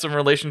 we have some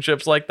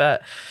relationships like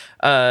that.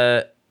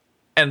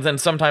 And then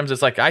sometimes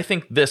it's like, I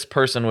think this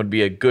person would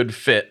be a good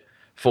fit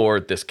for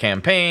this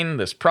campaign,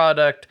 this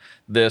product,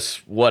 this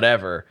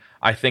whatever.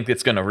 I think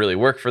it's going to really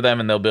work for them,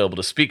 and they'll be able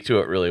to speak to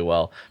it really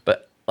well.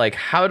 But like,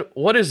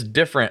 what is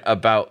different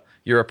about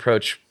your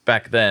approach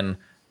back then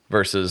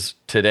versus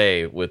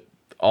today with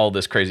all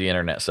this crazy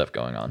internet stuff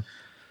going on?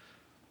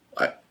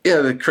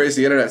 The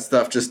crazy internet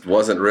stuff just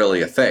wasn't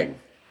really a thing,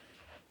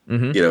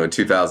 in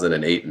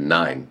 2008 and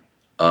 2009.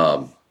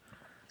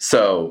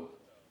 So,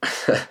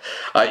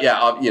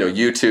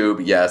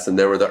 YouTube, yes, and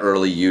there were the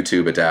early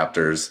YouTube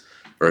adopters.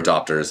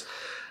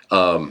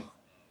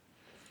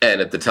 And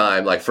at the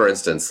time, like, for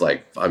instance,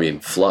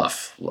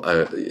 Fluff,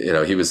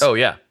 he was... Oh,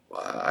 yeah.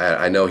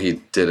 I know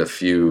he did a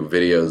few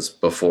videos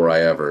before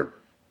I ever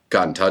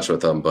got in touch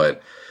with him,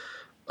 but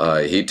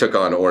he took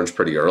on Orange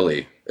pretty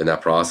early in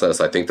that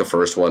process. I think the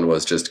first one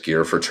was just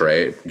Gear for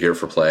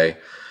Play.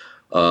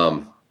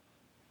 But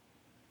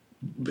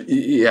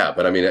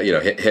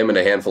him and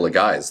a handful of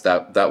guys,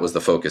 that was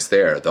the focus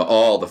there.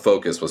 The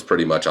focus was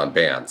pretty much on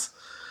bands,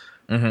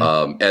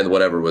 and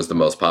whatever was the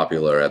most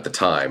popular at the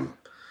time.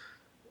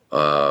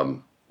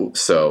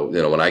 So,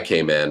 when I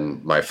came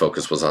in, my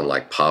focus was on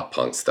like pop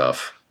punk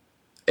stuff,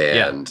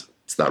 and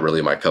it's not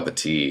really my cup of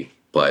tea,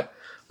 but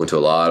went to a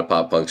lot of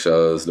pop punk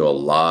shows, knew a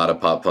lot of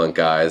pop punk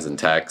guys and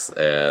techs,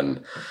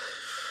 and,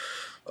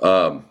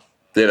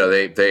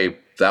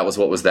 that was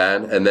what was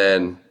then. And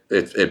then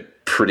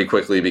it pretty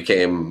quickly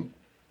became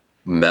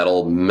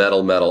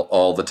metal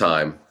all the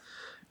time.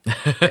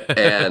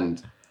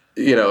 And,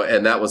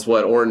 and that was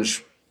what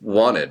Orange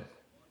wanted,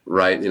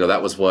 right?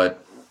 That was what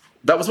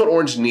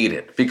Orange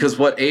needed, because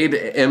what Aid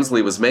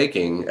Emsley was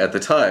making at the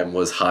time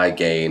was high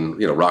gain,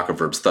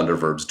 Rockaverbs,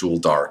 Thunderverbs, Dual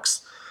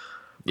Darks.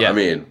 Yeah. I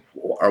mean,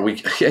 are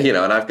we, and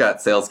I've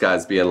got sales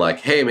guys being like,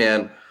 hey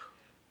man,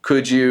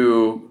 could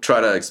you try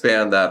to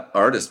expand that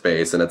artist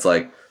base? And it's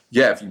like,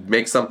 yeah, if you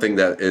make something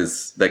that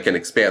can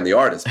expand the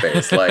artist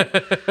base, like,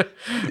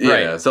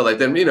 right. So like,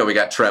 then, we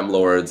got Trem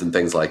Lords and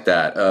things like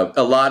that.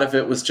 A lot of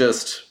it was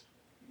just,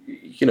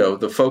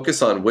 the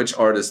focus on which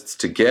artists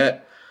to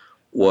get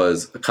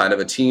was kind of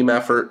a team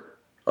effort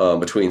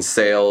between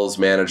sales,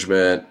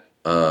 management,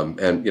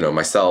 and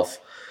myself.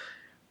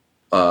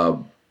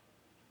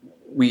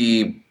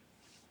 We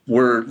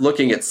were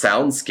looking at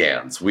sound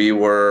scans. We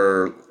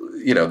were,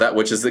 that,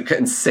 which is an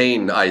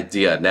insane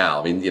idea now.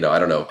 I mean, I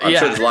don't know. I'm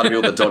sure there's a lot of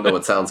people that don't know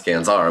what sound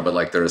scans are, but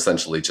like, they're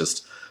essentially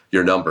just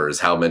your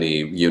numbers. How many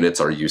units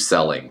are you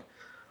selling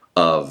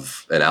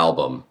of an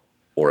album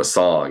or a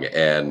song?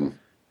 And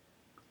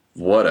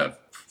what a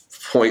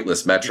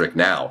pointless metric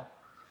now.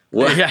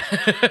 What? Yeah.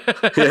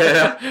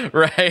 Yeah.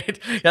 Right.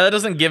 Yeah, that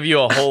doesn't give you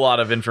a whole lot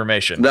of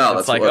information. No,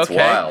 that's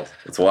wild.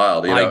 It's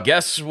wild. I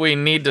guess we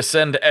need to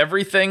send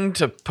everything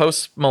to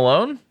Post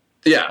Malone.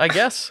 Yeah. I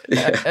guess.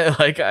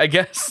 I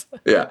guess.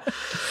 Yeah.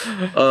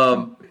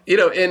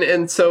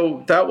 And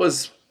so that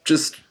was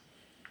just,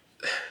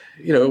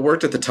 it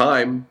worked at the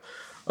time.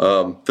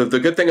 The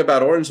good thing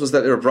about Orange was that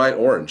they were bright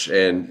orange,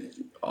 and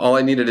all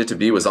I needed it to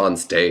be was on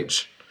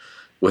stage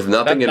with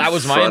nothing that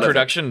was my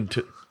introduction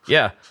to.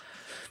 Yeah.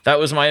 That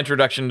was my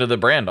introduction to the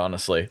brand,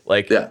 honestly.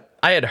 Like,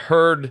 I had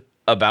heard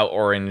about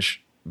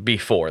Orange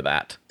before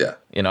that. Yeah.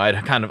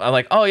 I'm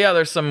like, oh yeah,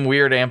 there's some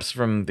weird amps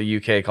from the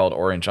UK called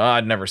Orange. Oh,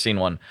 I'd never seen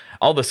one.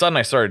 All of a sudden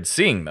I started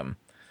seeing them,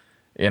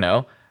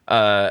 and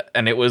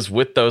it was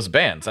with those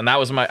bands. And that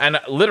was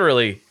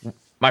literally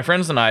my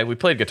friends and I, we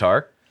played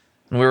guitar,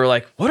 and we were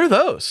like, what are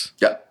those?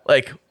 Yeah.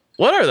 Like,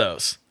 what are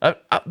those?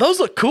 Those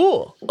look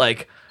cool.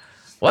 Like,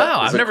 wow,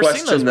 I've never seen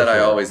those before. A question that I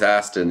always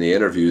asked in the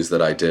interviews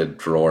that I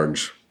did for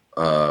Orange.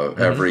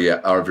 Every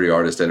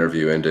artist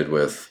interview ended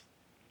with,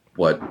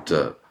 "What?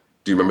 Do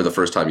you remember the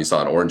first time you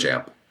saw an Orange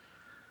amp?"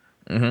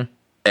 Mm-hmm.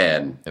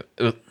 And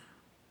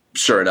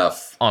sure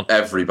enough,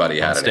 everybody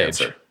had an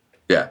answer.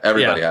 Yeah,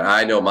 everybody had.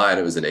 I know mine.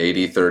 It was an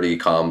 80-30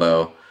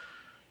 combo.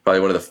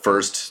 Probably one of the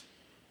first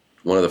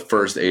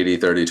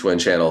 80-30 twin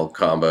channel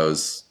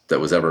combos that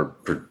was ever,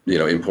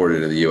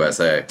 imported in the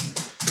USA.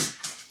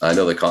 I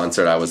know the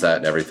concert I was at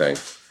and everything.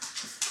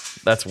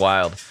 That's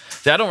wild.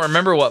 See, I don't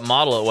remember what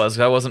model it was.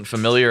 I wasn't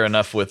familiar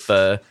enough with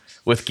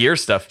gear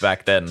stuff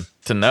back then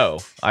to know.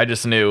 I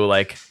just knew,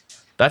 like,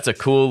 that's a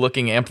cool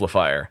looking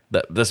amplifier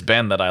that this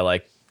band that I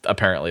like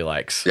apparently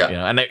likes. Yeah.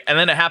 And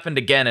then it happened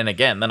again and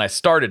again. Then I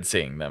started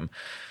seeing them,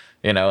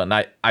 and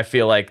I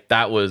feel like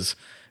that was,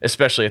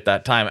 especially at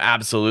that time,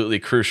 absolutely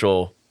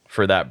crucial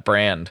for that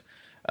brand.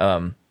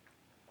 And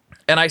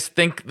I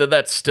think that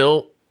that's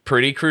still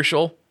pretty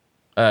crucial.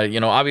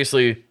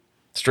 Obviously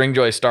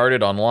Stringjoy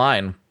started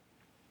online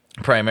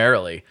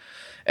primarily,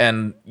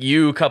 and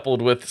you,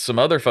 coupled with some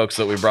other folks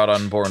that we brought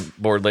on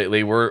board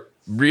lately, were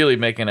really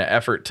making an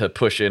effort to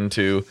push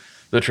into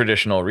the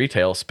traditional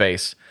retail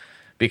space.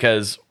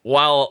 Because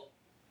while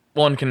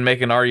one can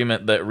make an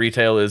argument that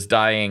retail is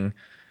dying,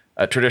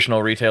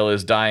 traditional retail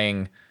is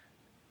dying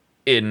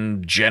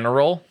in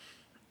general,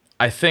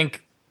 I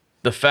think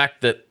the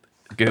fact that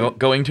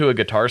going to a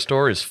guitar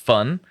store is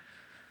fun,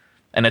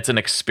 and it's an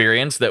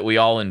experience that we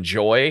all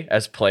enjoy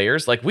as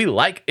players. Like, we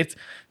like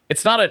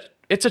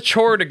it's a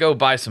chore to go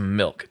buy some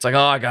milk. It's like,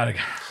 oh,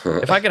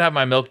 if I could have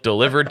my milk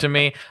delivered to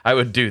me, I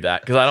would do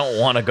that, because I don't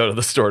want to go to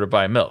the store to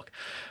buy milk.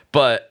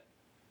 But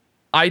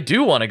I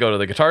do want to go to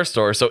the guitar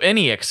store, so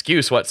any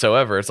excuse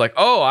whatsoever, it's like,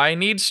 oh, I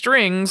need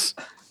strings,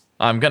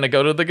 I'm going to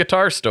go to the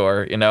guitar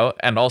store,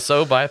 and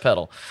also buy a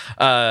pedal.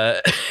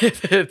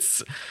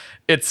 It's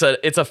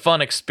a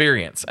fun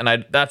experience,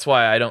 and that's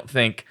why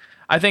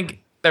I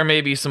think there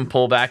may be some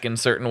pullback in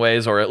certain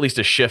ways, or at least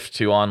a shift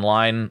to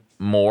online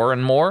more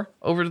and more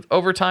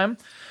over time.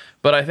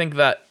 But I think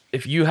that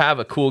if you have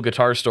a cool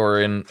guitar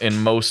store in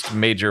most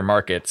major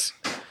markets,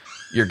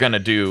 you're going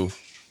to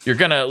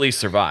at least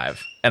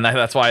survive. And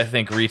that's why I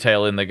think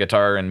retail in the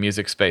guitar and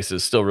music space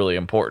is still really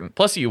important.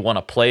 Plus, you want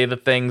to play the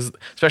things,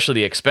 especially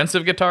the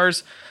expensive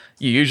guitars.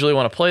 You usually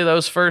want to play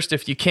those first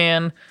if you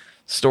can.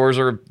 Stores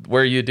are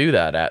where you do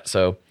that at.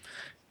 So,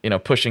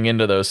 pushing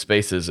into those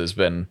spaces has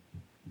been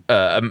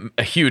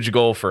a huge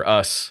goal for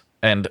us.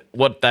 And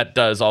what that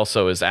does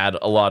also is add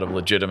a lot of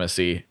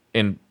legitimacy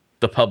in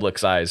the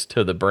public's eyes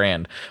to the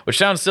brand, which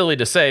sounds silly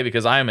to say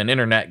because I am an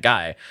internet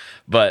guy,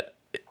 but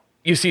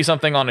you see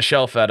something on a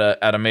shelf at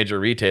a major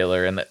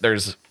retailer, and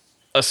there's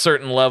a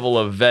certain level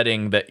of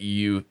vetting that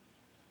you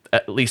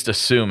at least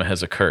assume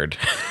has occurred.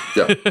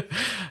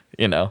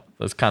 Yeah.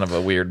 That's kind of a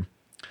weird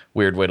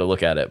way to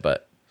look at it,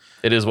 but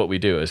it is what we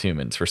do as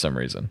humans for some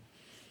reason.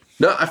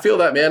 No, I feel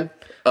that, man.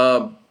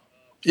 And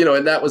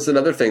that was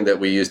another thing that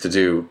we used to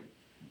do.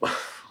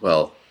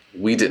 Well,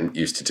 we didn't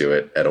used to do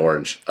it at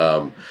Orange,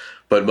 but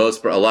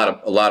a lot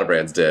of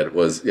brands did,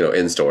 was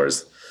in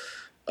stores.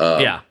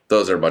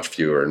 Those are much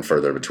fewer and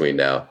further between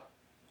now.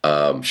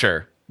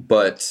 Sure.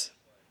 But,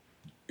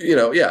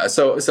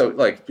 so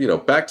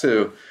like, back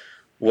to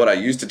what I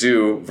used to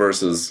do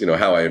versus,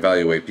 how I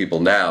evaluate people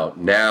now.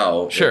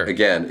 Now, sure.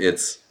 Again,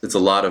 it's a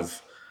lot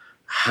of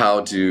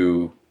how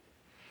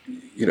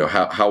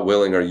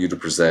willing are you to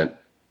present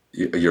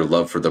your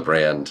love for the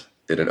brand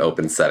in an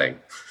open setting?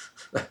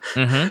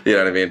 Mm-hmm. You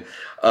know what I mean?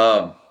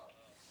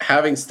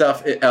 Having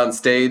stuff on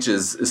stage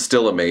is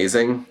still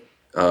amazing.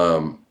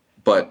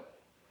 But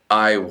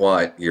I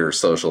want your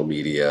social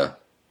media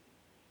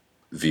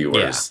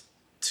viewers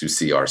to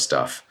see our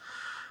stuff.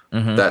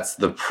 Mm-hmm. That's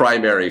the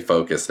primary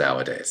focus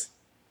nowadays.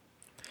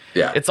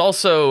 Yeah. It's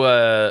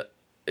also,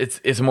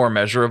 it's more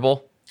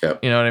measurable.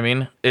 Yep. You know what I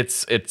mean?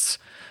 It's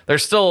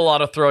there's still a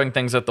lot of throwing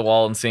things at the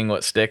wall and seeing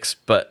what sticks.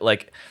 But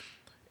like,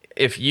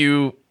 if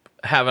you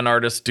have an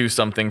artist do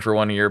something for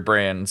one of your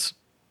brands,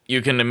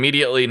 you can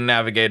immediately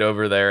navigate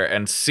over there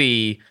and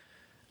see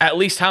at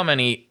least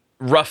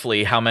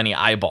roughly how many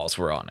eyeballs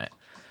were on it.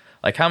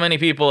 Like how many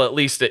people at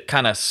least it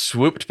kind of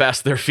swooped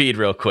past their feed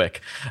real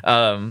quick,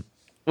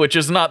 which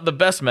is not the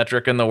best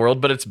metric in the world,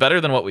 but it's better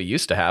than what we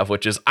used to have,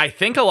 which is I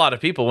think a lot of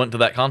people went to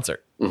that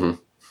concert. Mm-hmm.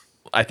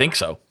 I think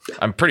so.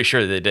 I'm pretty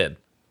sure they did.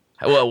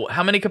 Well,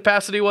 how many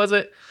capacity was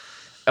it?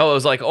 Oh, it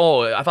was like,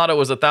 I thought it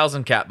was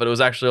 1,000 cap, but it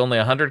was actually only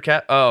 100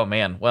 cap. Oh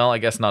man. Well, I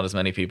guess not as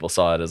many people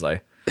saw it as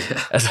I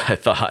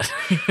thought.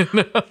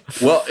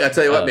 Well, I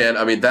tell you what, man,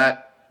 I mean,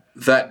 that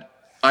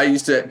I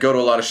used to go to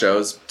a lot of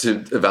shows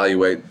to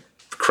evaluate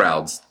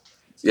crowds.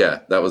 Yeah,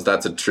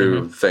 that's a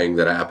true thing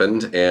that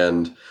happened.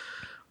 And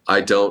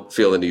I don't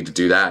feel the need to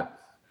do that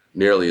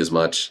nearly as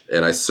much.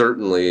 And I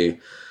certainly,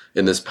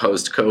 in this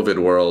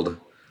post-COVID world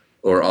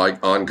or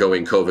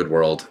ongoing COVID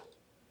world,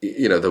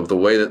 the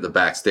way that the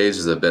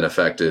backstages have been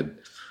affected,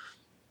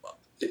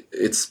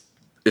 it's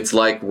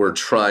like we're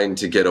trying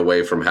to get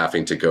away from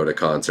having to go to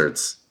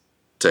concerts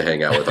to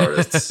hang out with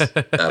artists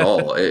at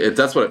all.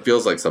 That's what it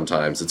feels like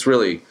sometimes. It's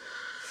really,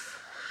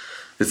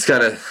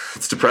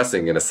 it's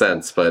depressing in a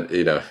sense, but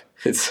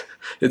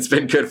it's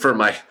been good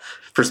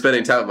for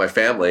spending time with my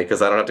family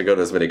because I don't have to go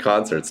to as many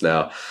concerts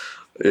now.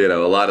 a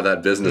lot of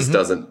that business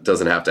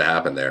doesn't have to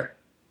happen there.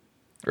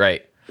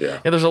 Right. Yeah.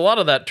 There's a lot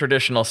of that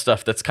traditional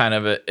stuff that's kind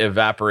of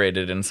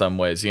evaporated in some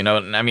ways, I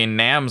mean,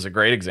 NAMM's a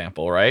great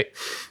example, right?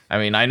 I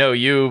mean, I know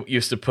you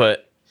used to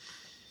put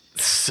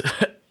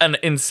an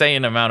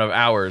insane amount of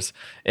hours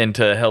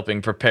into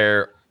helping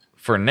prepare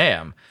for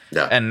NAMM.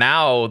 Yeah. And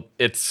now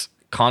it's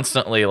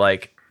constantly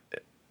like,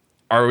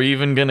 are we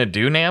even going to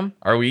do NAMM?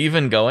 Are we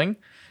even going?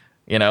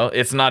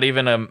 It's not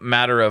even a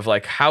matter of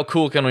like, how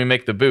cool can we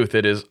make the booth?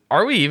 It is,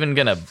 are we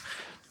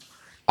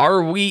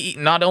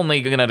not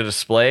only going to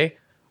display,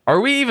 are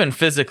we even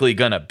physically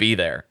going to be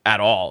there at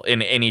all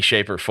in any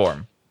shape or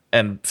form?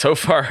 And so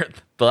far,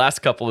 the last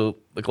couple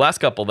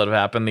that have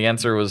happened, the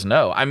answer was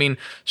no. I mean,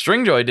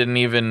 Stringjoy didn't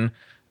even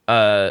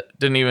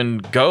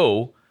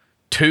go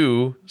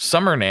to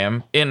Summer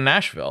NAMM in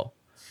Nashville,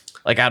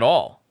 like at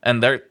all.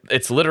 And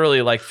it's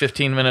literally like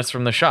 15 minutes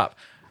from the shop.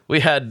 We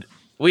had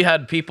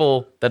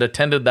people that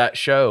attended that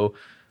show.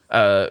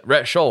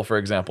 Rhett Scholl, for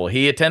example,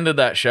 he attended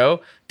that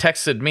show,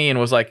 texted me and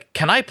was like,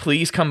 "Can I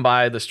please come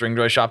by the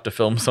Stringjoy shop to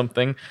film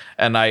something?"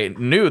 And I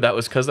knew that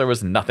was because there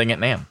was nothing at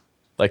NAMM.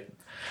 Like,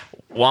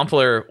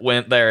 Wampler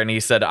went there and he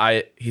said,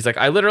 he's like,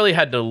 "I literally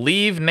had to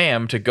leave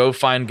NAMM to go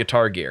find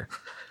guitar gear."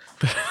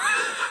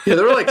 Yeah,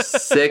 there were like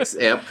 6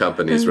 amp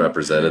companies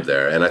represented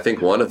there, and I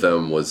think one of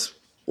them was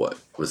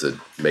it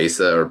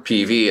Mesa or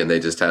PV, and they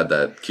just had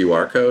that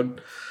QR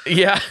code.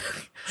 Yeah.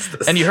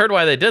 And you heard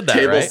why they did that,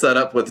 Table right? set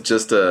up with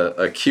just a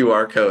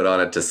QR code on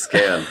it to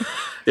scan.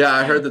 Yeah,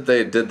 I heard that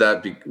they did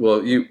that.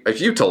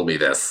 If you told me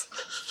this.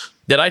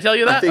 Did I tell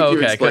you that? I think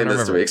you explained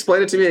this to me.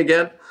 Explain it to me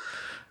again.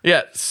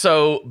 Yeah,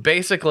 so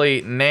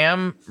basically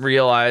NAMM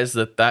realized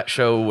that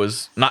show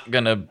was not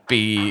going to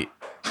be...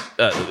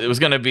 it was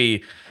going to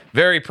be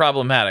very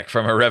problematic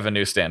from a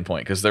revenue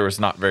standpoint because there was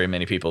not very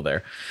many people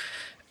there.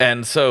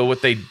 And so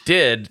what they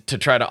did to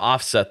try to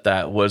offset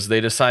that was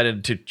they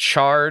decided to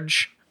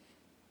charge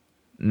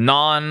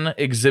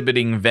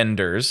non-exhibiting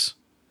vendors,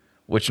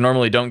 which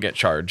normally don't get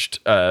charged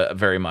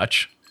very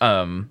much.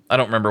 I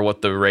don't remember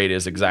what the rate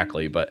is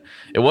exactly, but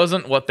it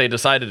wasn't what they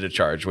decided to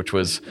charge, which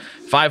was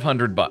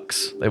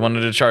 $500. They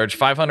wanted to charge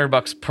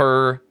 $500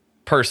 per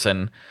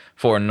person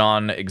for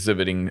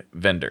non-exhibiting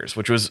vendors,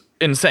 which was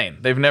insane.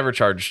 They've never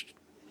charged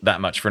that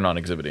much for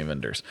non-exhibiting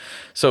vendors.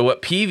 So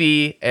what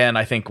PV and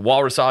I think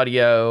Walrus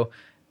Audio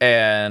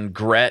and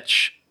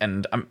Gretsch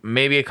and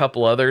maybe a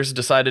couple others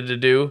decided to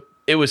do,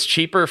 it was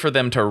cheaper for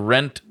them to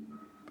rent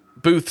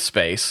booth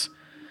space,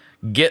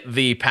 get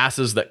the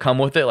passes that come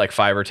with it, like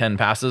 5 or 10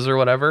 passes or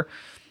whatever,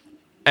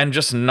 and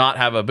just not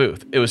have a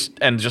booth.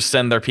 And just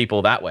send their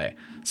people that way.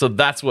 So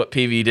that's what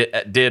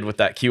PV did with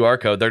that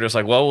QR code. They're just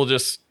like, well,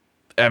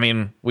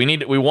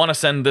 we want to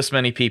send this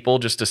many people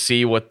just to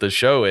see what the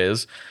show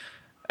is.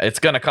 It's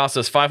going to cost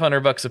us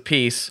 $500 a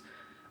piece.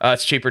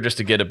 It's cheaper just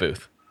to get a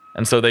booth.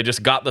 And so they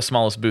just got the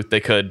smallest booth they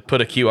could, put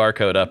a QR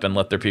code up, and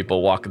let their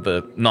people walk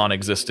the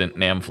non-existent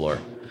NAMM floor.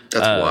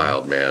 That's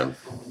wild, man.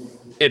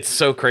 It's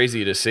so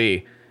crazy to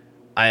see.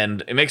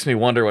 And it makes me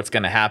wonder what's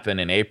going to happen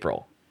in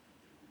April.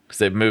 Because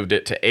they've moved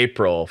it to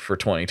April for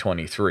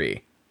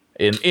 2023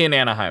 in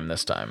Anaheim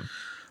this time.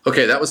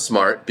 Okay, that was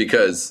smart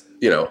because,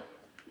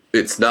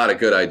 it's not a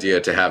good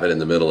idea to have it in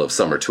the middle of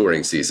summer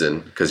touring season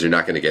because you're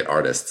not going to get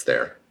artists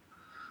there.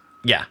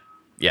 Yeah.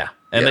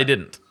 And they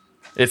didn't.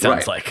 It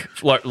sounds like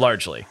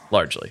largely.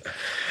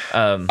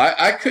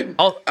 I couldn't.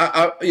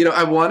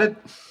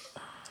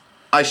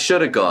 I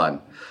should have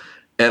gone,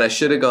 and I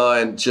should have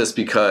gone just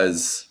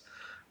because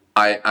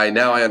I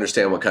now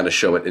understand what kind of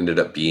show it ended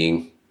up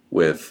being.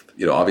 With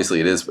obviously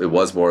it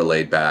was more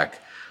laid back,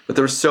 but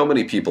there were so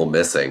many people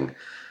missing.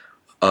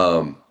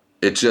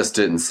 It just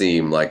didn't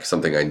seem like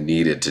something I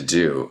needed to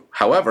do.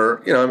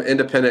 However, I'm an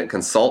independent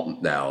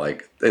consultant now.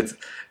 Like it's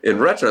in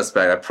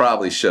retrospect, I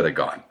probably should have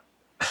gone.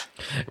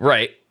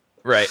 Right.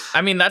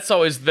 I mean, that's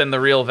always been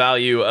the real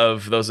value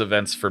of those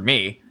events for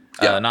me.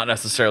 Not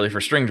necessarily for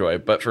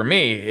Stringjoy, but for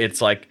me, it's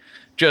like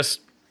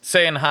just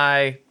saying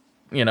hi,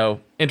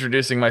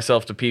 introducing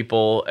myself to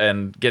people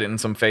and getting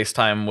some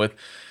FaceTime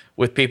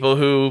with people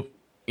who,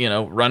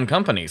 run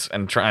companies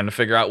and trying to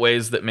figure out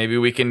ways that maybe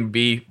we can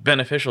be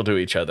beneficial to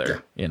each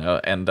other,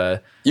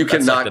 and you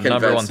cannot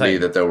convince me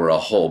that there were a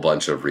whole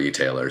bunch of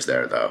retailers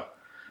there, though.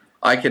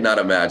 I cannot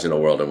imagine a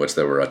world in which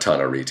there were a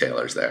ton of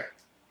retailers there.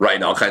 Right,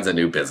 and all kinds of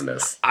new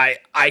business. I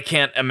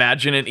can't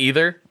imagine it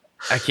either.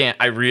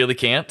 I really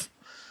can't.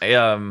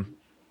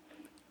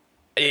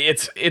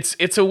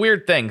 It's a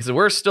weird thing because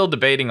we're still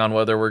debating on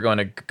whether we're going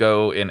to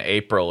go in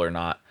April or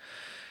not.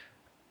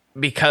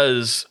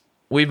 Because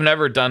we've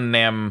never done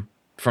NAMM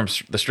from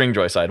the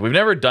Stringjoy side. We've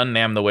never done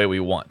NAMM the way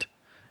we want.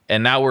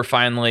 And now we're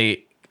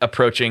finally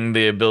approaching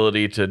the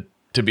ability to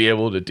be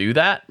able to do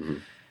that. Mm-hmm.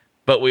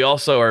 But we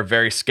also are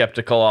very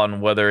skeptical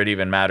on whether it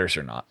even matters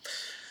or not.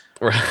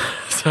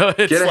 So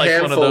it's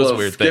like one of those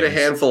weird things. Get a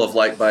handful of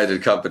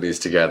like-minded companies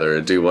together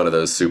and do one of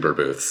those super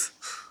booths.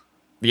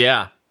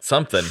 Yeah,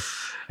 something.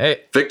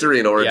 Hey, Victory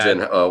and Origin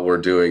were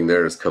doing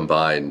theirs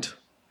combined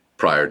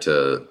prior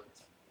to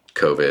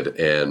COVID,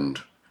 and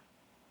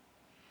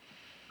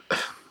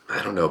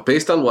I don't know,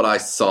 based on what I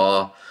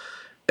saw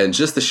and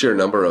just the sheer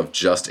number of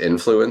just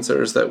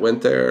influencers that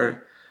went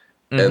there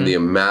and the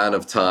amount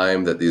of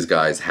time that these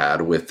guys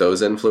had with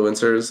those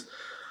influencers,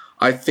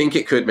 I think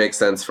it could make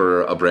sense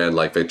for a brand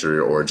like Victory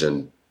or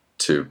Origin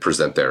to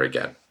present there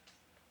again.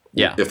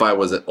 Yeah. If I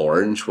was at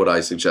Orange, would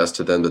I suggest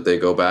to them that they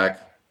go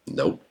back?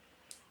 Nope.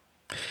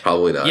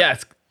 Probably not. Yeah,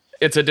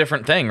 it's a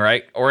different thing,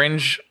 right?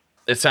 Orange,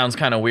 it sounds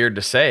kind of weird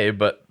to say,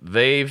 but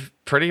they've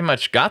pretty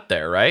much got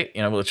there, right?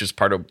 You know, which is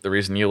part of the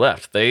reason you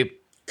left. Good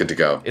to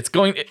go.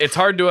 It's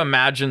hard to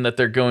imagine that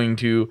they're going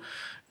to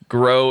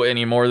grow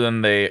any more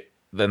than they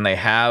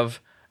have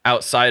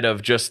outside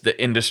of just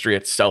the industry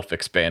itself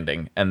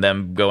expanding and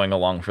them going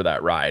along for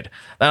that ride.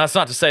 Now, that's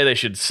not to say they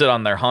should sit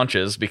on their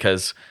haunches,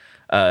 because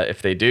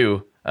if they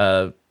do,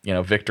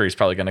 Victory's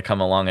probably going to come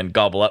along and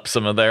gobble up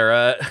some of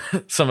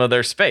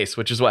their space,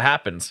 which is what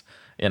happens,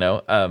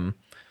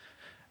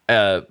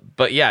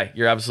 But yeah,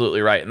 you're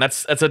absolutely right, and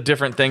that's a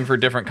different thing for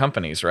different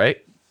companies, right?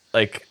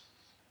 Like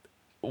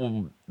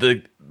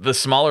the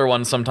smaller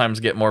ones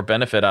sometimes get more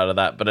benefit out of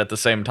that, but at the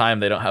same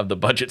time, they don't have the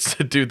budgets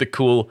to do the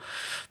cool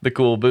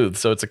booth.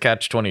 So it's a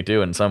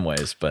catch-22 in some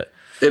ways, but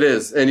it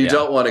is, and you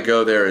don't want to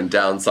go there and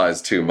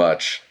downsize too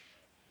much.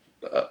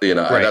 Right.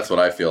 That's what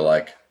I feel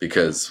like,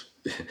 because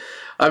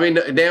I mean,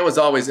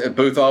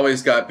 booth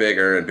always got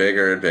bigger and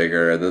bigger and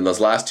bigger, and then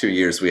those last 2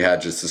 years we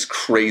had just this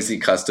crazy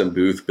custom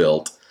booth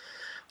built.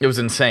 It was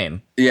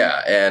insane.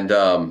 Yeah, and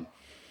then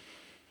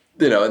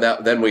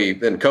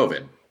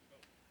COVID.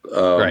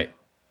 Right.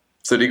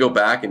 So do you go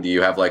back and do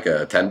you have like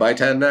a 10 by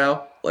 10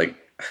 now? Like,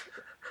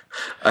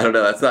 I don't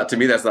know. That's not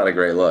a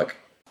great look.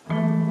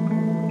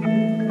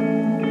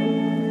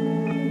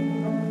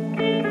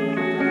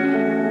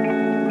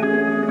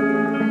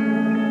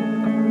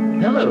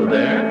 Hello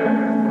there.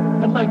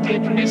 I'd like to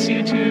introduce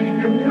you to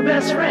your new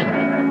best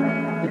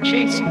friend, the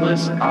Chase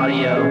Bliss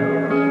Audio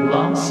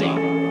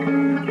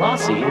Auxier.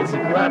 Auxier is a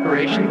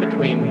collaboration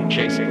between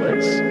Chase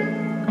Bliss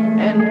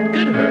and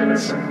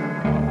Goodhertz.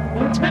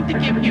 And it's meant to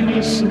give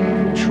you some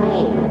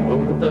control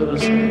over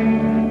those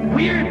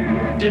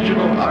weird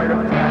digital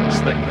artifacts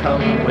that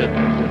come with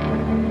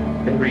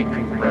very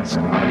compressed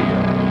audio.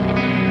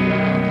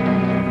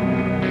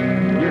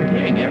 You're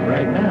hearing it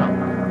right now.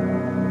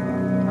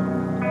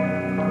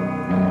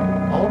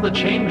 All the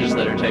changes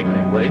that are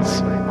taking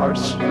place are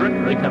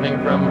strictly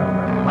coming from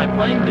my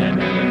playing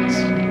dynamics.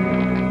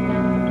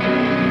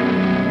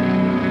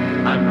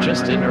 I'm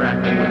just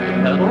interacting with the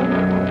pedal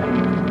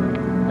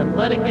and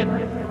letting it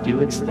do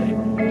its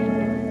thing.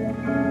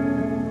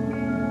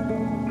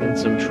 In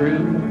some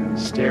true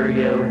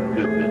stereo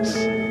goodness.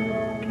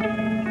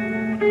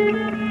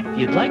 If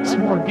you'd like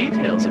some more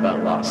details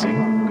about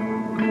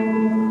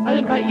Auxier, I'd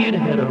invite you to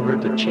head over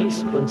to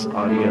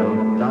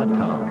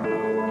chaseblintsaudio.com.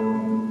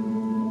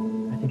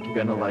 I think you're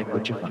going to like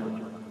what you find.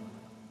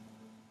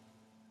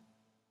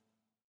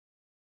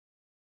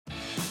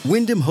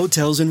 Wyndham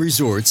Hotels and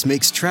Resorts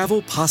makes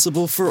travel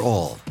possible for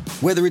all.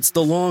 Whether it's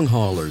the long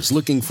haulers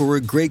looking for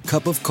a great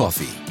cup of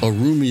coffee, a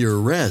roomier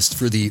rest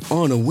for the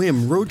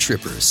on-a-whim road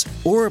trippers,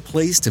 or a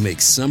place to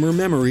make summer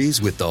memories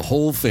with the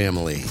whole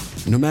family.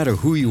 No matter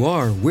who you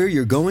are, where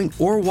you're going,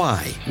 or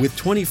why, with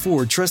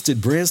 24 trusted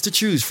brands to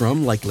choose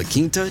from like La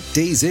Quinta,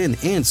 Days Inn,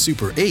 and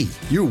Super 8,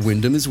 your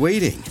Wyndham is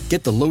waiting.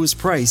 Get the lowest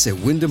price at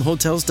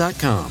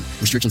WyndhamHotels.com.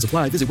 Restrictions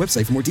apply. Visit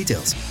website for more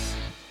details.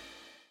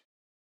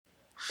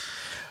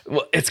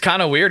 Well, it's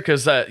kind of weird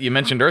because you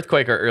mentioned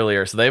Earthquaker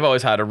earlier, so they've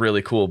always had a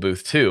really cool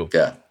booth too.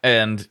 Yeah,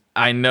 and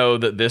I know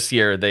that this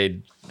year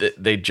they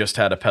just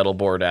had a pedal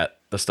board at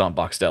the Stomp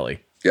Box Deli.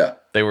 Yeah,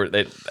 they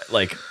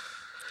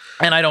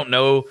and I don't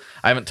know.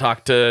 I haven't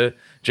talked to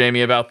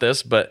Jamie about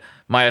this, but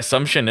my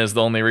assumption is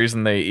the only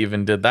reason they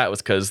even did that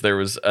was because there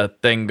was a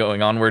thing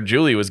going on where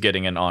Julie was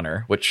getting an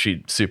honor, which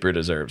she super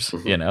deserves.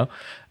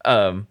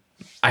 Mm-hmm.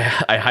 I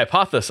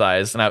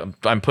hypothesize, and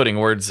I'm putting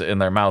words in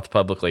their mouth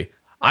publicly.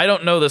 I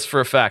don't know this for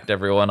a fact,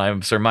 everyone.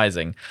 I'm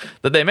surmising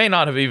that they may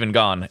not have even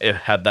gone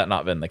had that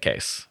not been the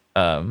case.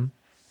 I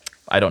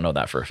don't know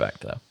that for a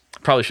fact, though.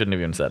 Probably shouldn't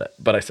have even said it,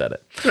 but I said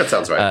it. That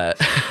sounds right.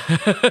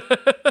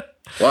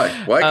 Why?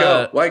 Why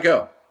go? Why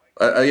go?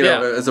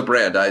 As a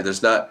brand,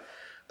 there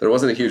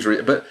wasn't a huge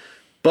reason,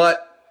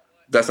 but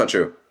that's not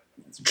true.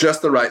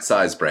 Just the right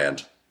size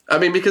brand. I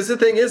mean, because the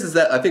thing is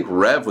that I think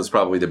Rev was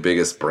probably the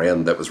biggest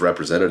brand that was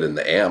represented in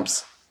the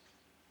amps.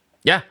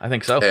 Yeah, I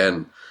think so.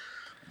 And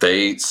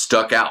they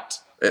stuck out,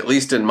 at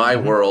least in my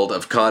world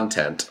of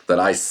content that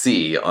I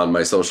see on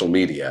my social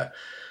media.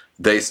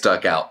 They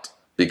stuck out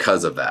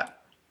because of that.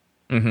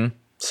 Mm-hmm.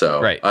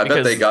 So right. I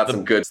bet they got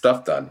some good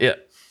stuff done. Yeah,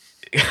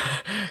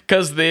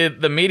 because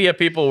the media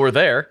people were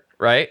there,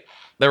 right?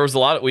 There was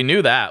we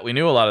knew that. We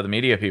knew a lot of the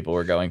media people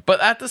were going.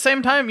 But at the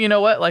same time, you know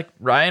what? Like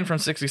Ryan from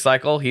 60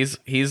 Cycle, he's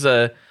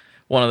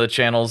one of the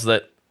channels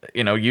that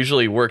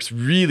usually works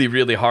really,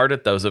 really hard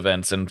at those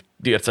events, and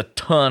it's a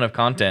ton of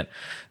content.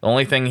 The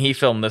only thing he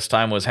filmed this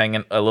time was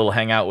a little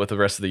hangout with the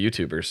rest of the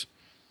YouTubers.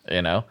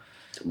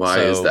 Why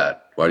is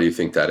that? Why do you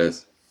think that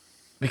is?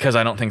 Because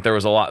I don't think there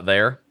was a lot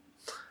there.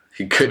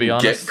 He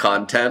couldn't get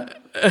content.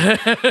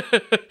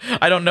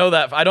 I don't know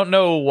that. I don't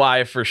know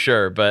why for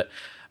sure, but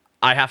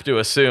I have to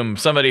assume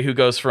somebody who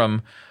goes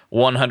from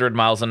 100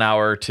 miles an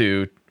hour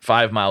to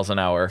 5 miles an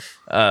hour,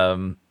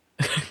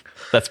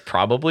 that's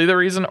probably the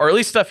reason, or at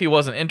least stuff he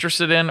wasn't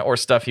interested in, or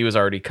stuff he was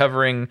already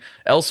covering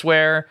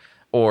elsewhere,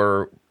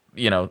 or,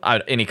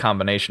 any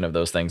combination of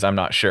those things. I'm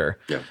not sure.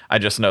 Yeah. I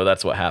just know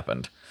that's what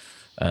happened.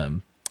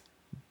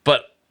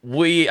 But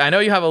I know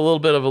you have a little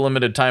bit of a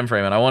limited time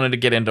frame, and I wanted to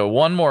get into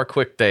one more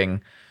quick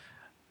thing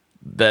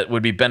that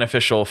would be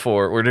beneficial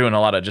we're doing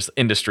a lot of just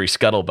industry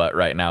scuttlebutt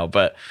right now,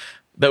 but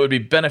that would be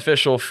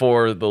beneficial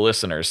for the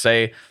listeners.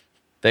 Say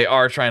they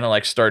are trying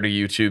to start a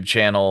YouTube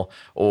channel,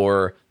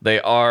 or they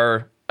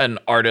are an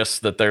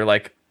artist that they're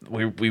like,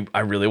 I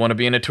really want to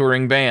be in a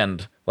touring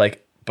band,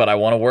 but I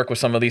want to work with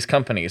some of these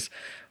companies.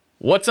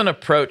 What's an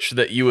approach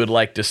that you would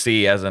like to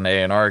see as an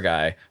A&R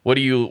guy? What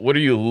are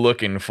you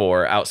looking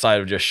for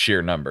outside of just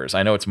sheer numbers?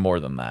 I know it's more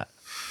than that.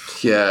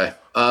 Yeah.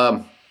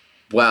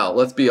 Wow.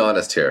 Let's be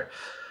honest here.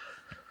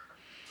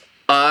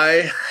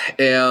 I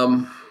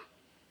am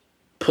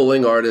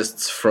pulling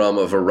artists from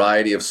a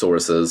variety of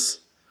sources.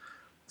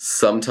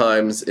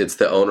 Sometimes it's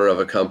the owner of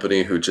a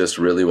company who just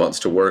really wants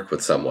to work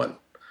with someone.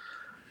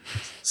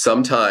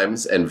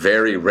 Sometimes, and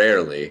very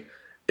rarely,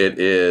 it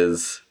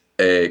is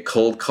a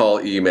cold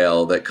call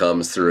email that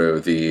comes through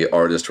the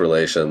artist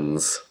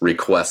relations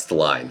request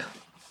line.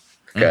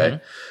 Okay.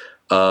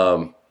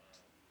 Mm-hmm.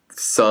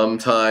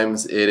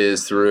 Sometimes it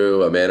is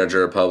through a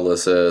manager,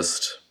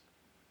 publicist,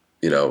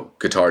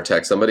 guitar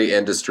tech, somebody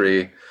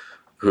industry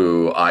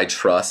who I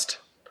trust.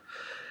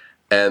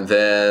 And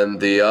then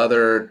the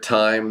other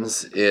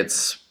times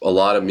it's a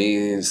lot of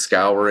me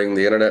scouring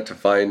the internet to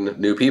find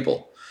new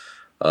people,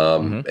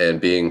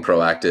 and being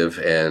proactive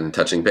and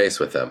touching base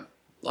with them.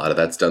 A lot of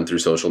that's done through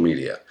social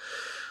media.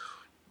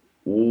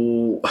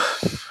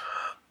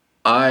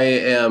 I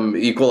am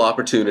equal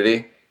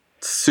opportunity,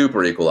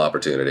 super equal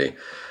opportunity.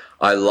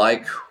 I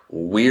like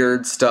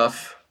weird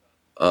stuff.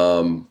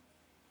 And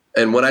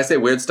when I say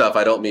weird stuff,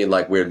 I don't mean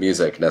weird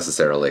music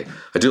necessarily.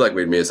 I do like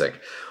weird music,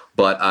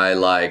 but I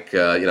like,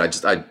 I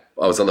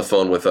was on the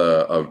phone with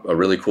a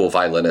really cool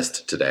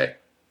violinist today,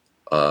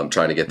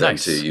 trying to get them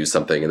to use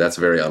something, and that's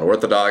very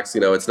unorthodox.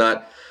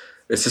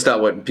 It's just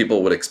not what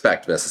people would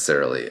expect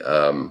necessarily.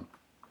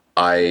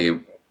 I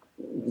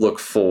look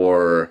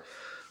for,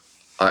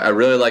 I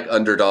really like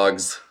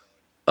underdogs.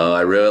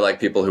 I really like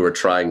people who are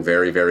trying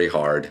very, very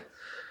hard.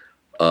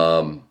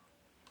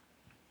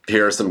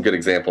 Here are some good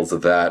examples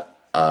of that.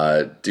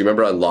 Do you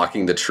remember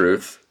Unlocking the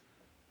Truth?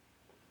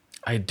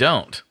 I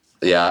don't.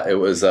 Yeah, it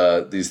was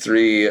these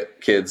three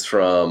kids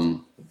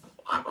from,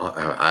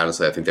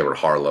 honestly, I think they were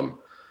Harlem.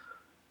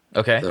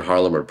 Okay. They're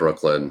Harlem or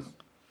Brooklyn,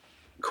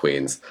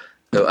 Queens.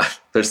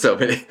 There's so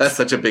many. That's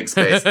such a big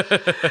space.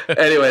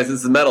 Anyways,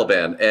 it's a metal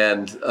band.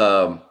 And,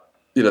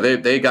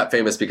 they got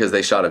famous because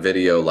they shot a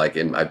video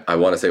I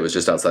want to say it was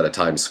just outside of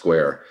Times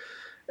Square.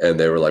 And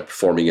they were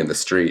performing in the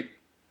street.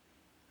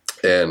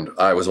 And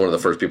I was one of the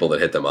first people that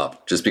hit them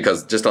up just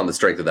on the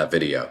strength of that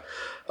video.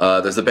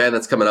 There's a band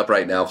that's coming up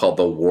right now called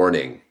The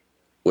Warning,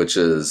 which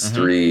is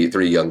three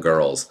young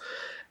girls.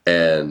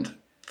 And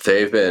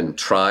they've been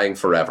trying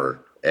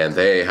forever. And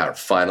they are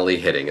finally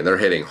hitting. And they're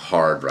hitting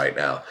hard right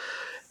now.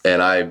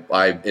 And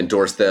I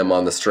endorsed them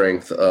on the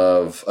strength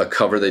of a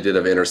cover they did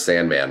of Inner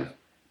Sandman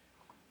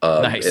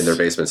in their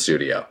basement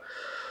studio.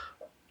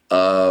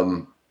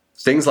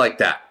 Things like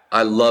that.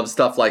 I love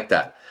stuff like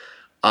that.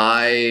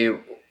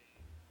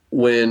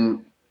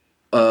 When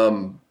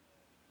Hot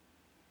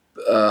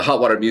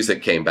Water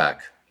Music came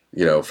back,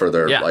 for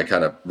their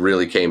kind of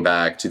really came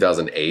back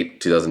 2008,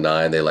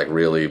 2009, they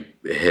really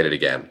hit it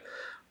again.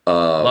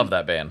 Love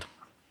that band.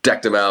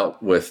 Decked them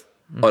out with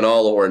an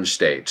all orange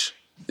stage.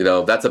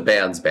 That's a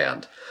band's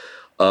band.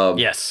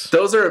 Yes.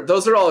 Those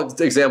are all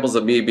examples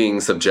of me being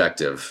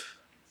subjective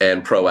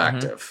and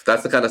proactive.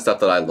 That's the kind of stuff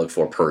that I look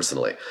for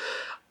personally.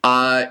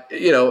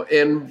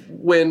 And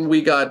when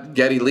we got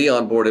Geddy Lee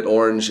on board at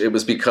Orange, it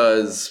was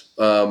because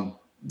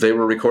they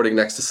were recording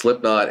next to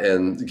Slipknot,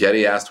 and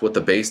Geddy asked what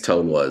the bass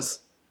tone was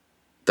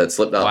that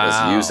Slipknot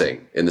was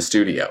using in the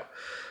studio.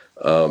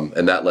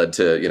 And that led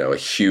to, a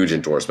huge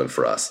endorsement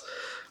for us.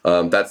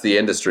 That's the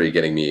industry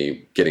getting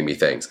me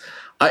things.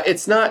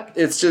 It's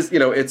just,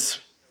 it's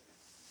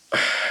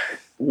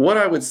what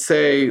I would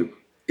say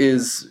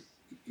is,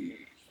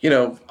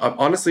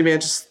 honestly, man,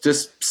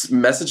 just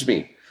message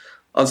me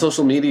on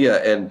social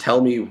media and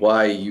tell me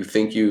why you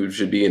think you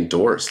should be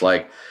endorsed.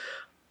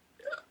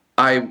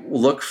 I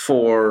look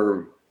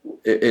for,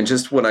 and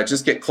just when I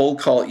just get cold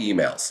call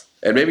emails,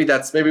 and maybe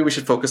we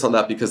should focus on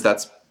that because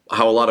that's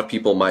how a lot of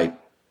people might,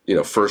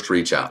 first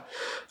reach out.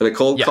 But a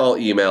cold call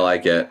email I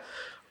get,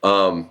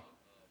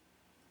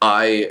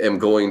 I am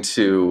going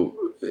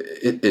to,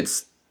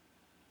 it's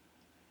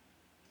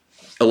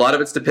a lot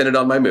of it's dependent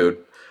on my mood,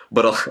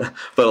 but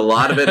a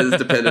lot of it is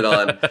dependent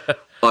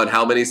on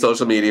how many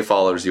social media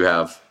followers you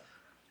have,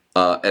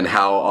 and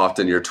how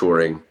often you're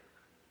touring,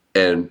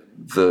 and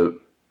the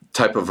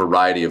type of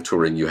variety of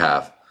touring you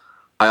have.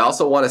 I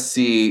also want to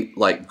see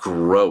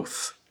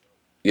growth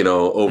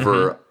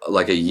over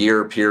like a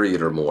year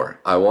period or more.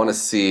 I want to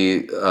see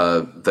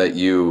that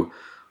you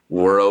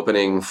were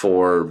opening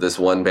for this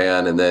one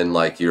band and then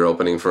like you're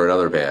opening for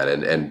another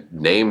band and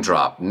name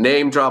drop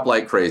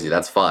like crazy.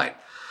 That's fine.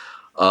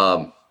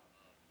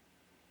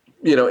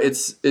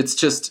 It's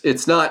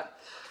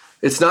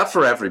not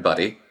for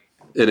everybody,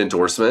 an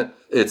endorsement.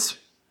 It's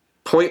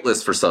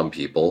pointless for some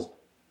people.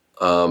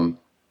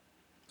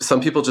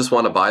 Some people just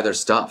want to buy their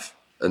stuff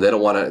and they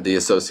don't want the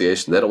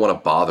association. They don't want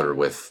to bother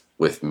with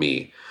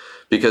me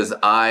because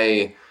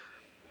I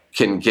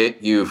can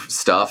get you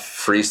stuff,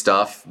 free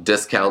stuff,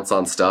 discounts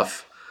on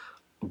stuff,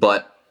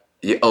 but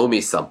you owe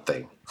me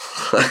something.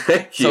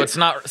 So it's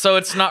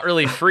not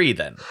really free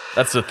then.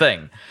 That's the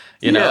thing.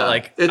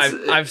 Like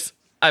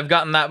I've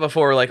gotten that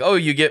before, like, oh,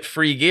 you get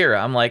free gear.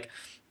 I'm like,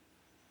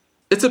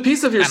 it's a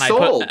piece of your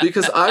soul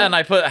because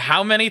I put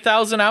how many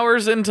thousand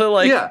hours into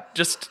like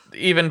just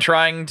even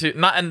trying to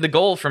not, and the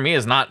goal for me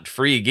is not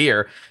free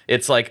gear.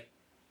 It's like,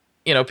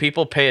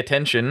 people pay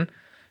attention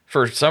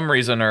for some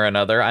reason or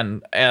another,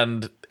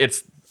 and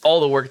it's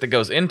all the work that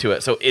goes into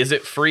it. So is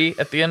it free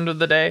at the end of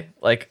the day?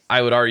 Like,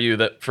 I would argue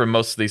that for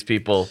most of these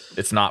people,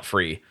 it's not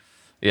free.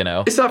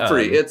 It's not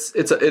free. It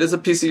is a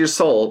piece of your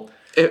soul.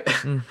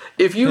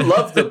 If you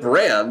love the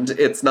brand,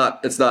 it's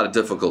not a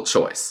difficult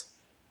choice.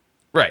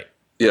 Right.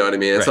 You know what I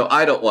mean? And right. so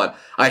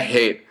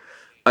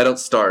I don't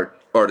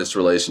start artist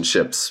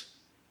relationships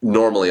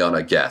normally on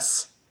a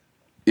guess.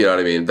 You know what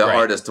I mean? The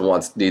artist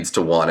needs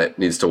to want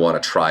to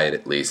try it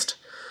at least.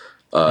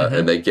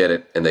 And they get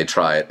it and they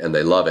try it and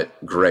they love it.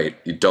 Great.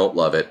 You don't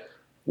love it.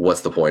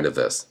 What's the point of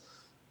this?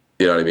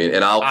 You know what I mean?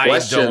 And I'll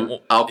question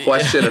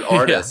an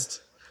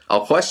artist. Yeah.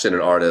 I'll question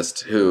an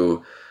artist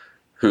who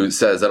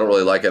says, I don't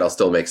really like it. I'll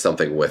still make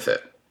something with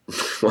it.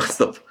 What's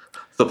the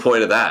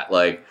point of that?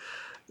 Like,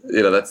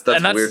 that's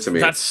weird to me.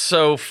 That's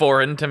so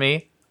foreign to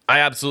me. I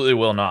absolutely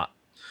will not.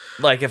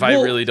 Like, if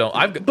I really don't,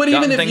 but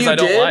even if things I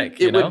don't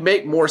like, it would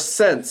make more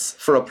sense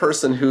for a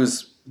person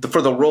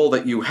for the role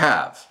that you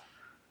have.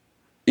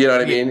 You know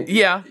what I mean?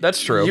 Yeah,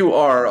 that's true. You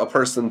are a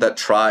person that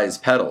tries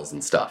pedals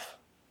and stuff.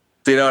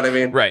 Do you know what I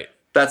mean? Right.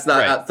 That's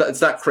not.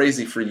 It's not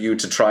crazy for you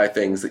to try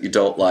things that you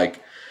don't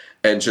like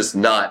and just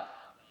not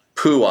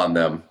poo on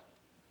them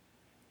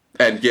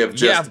and give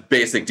just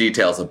basic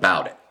details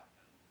about it.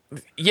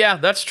 Yeah,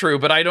 that's true,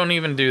 but I don't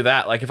even do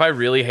that. Like, if I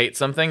really hate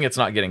something, it's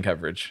not getting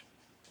coverage.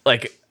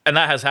 Like, and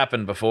that has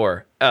happened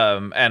before.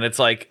 And it's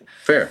like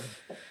fair.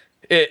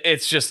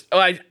 It's just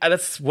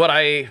that's what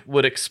I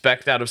would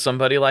expect out of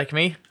somebody like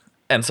me.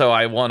 And so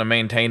I want to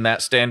maintain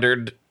that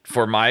standard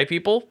for my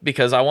people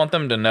because I want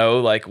them to know,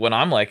 like, when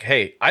I'm like,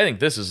 hey, I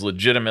think this is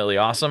legitimately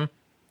awesome,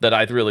 that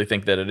I really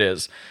think that it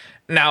is.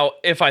 Now,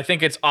 if I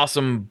think it's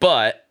awesome,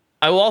 but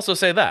I will also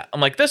say that. I'm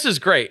like, this is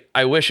great.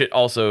 I wish it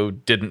also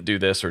didn't do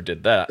this or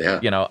did that.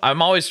 Yeah.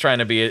 I'm always trying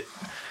to be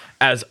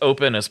as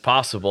open as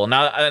possible.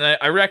 Now, and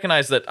I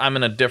recognize that I'm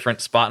in a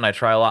different spot and I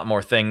try a lot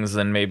more things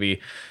than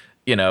maybe,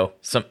 I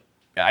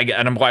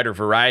get a wider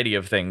variety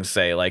of things,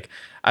 say. Like,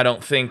 I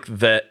don't think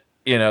that,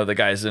 the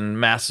guys in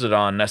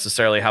Mastodon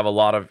necessarily have a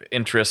lot of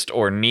interest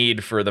or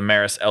need for the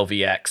Maris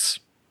LVX.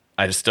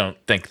 I just don't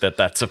think that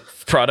that's a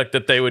product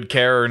that they would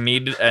care or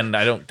need, and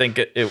I don't think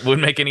it would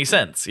make any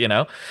sense,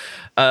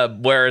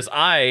 Whereas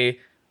I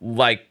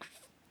like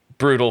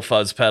brutal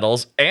fuzz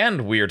pedals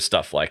and weird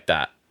stuff like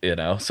that,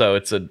 So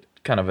it's a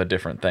kind of a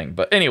different thing.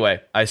 But anyway,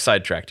 I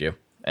sidetracked you,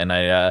 and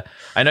I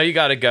know you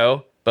got to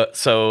go, but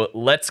so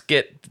let's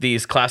get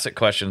these classic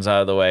questions out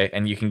of the way,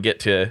 and you can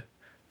get to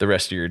the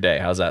rest of your day.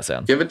 How's that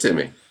sound? Give it to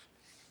me.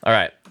 All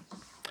right.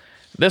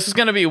 This is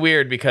going to be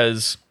weird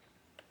because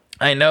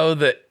I know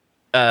that,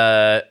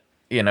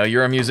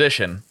 you're a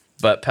musician,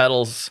 but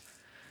pedals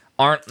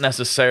aren't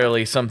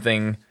necessarily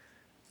something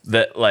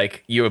that,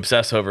 like, you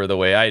obsess over the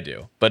way I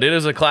do. But it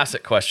is a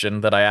classic question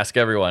that I ask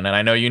everyone, and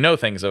I know you know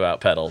things about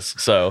pedals,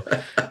 so...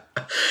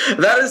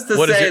 That is to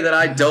say that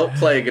I don't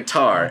play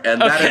guitar, and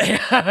that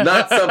is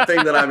not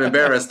something that I'm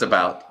embarrassed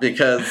about,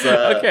 because...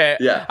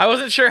 Yeah. I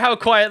wasn't sure how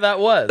quiet that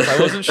was. I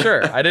wasn't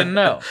sure. I didn't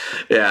know.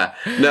 Yeah.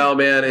 No,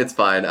 man, it's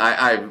fine.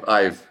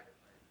 I've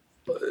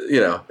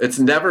it's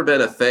never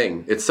been a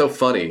thing. It's so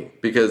funny,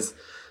 because...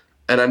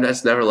 And I've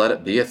just never let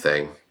it be a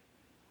thing.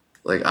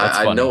 Like,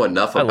 I know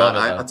enough about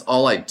it. That's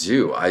all I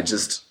do. I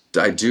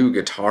do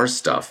guitar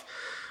stuff,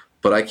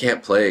 but I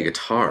can't play a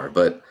guitar.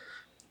 But,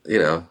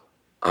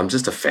 I'm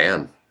just a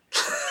fan.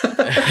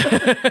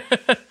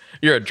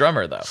 You're a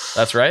drummer, though.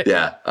 That's right?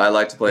 Yeah. I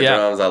like to play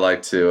drums. I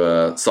like to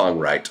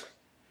songwrite.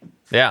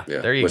 Yeah,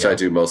 there you go. Which I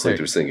do mostly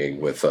through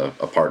singing with a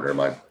partner of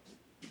mine.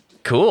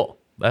 Cool.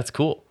 That's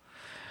cool.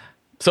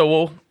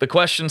 So, the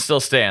question still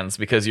stands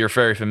because you're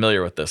very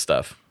familiar with this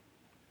stuff.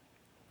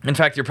 In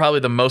fact, you're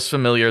probably the most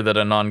familiar that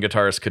a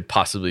non-guitarist could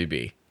possibly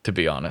be, to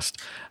be honest.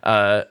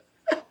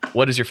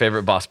 What is your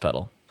favorite Boss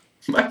pedal?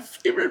 My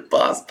favorite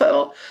Boss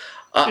pedal?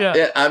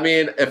 I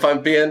mean, if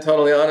I'm being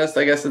totally honest,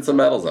 I guess it's a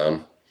Metal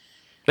Zone.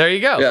 There you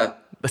go. Yeah.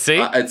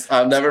 See?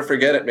 I'll never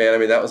forget it, man. I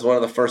mean, that was one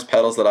of the first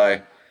pedals that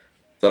I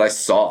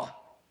saw.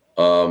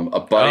 A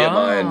buddy of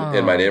mine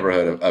in my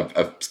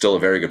neighborhood, still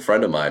a very good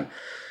friend of mine,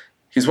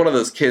 he's one of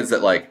those kids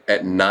that like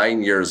at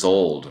 9 years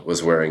old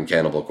was wearing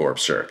Cannibal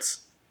Corpse shirts.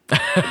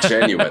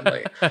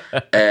 Genuinely.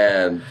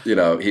 And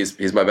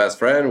he's my best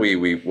friend.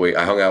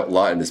 I hung out a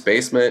lot in his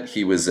basement.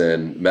 He was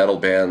in metal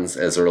bands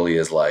as early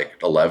as like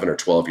 11 or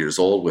 12 years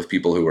old with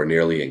people who were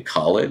nearly in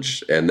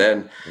college. And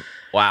then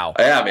wow.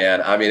 Yeah,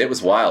 man. I mean, it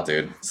was wild,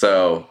 dude.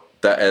 So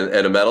that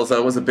and a Metal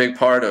Zone was a big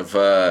part of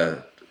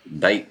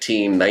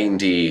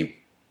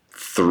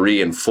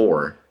 1993 and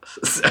 4.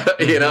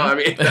 I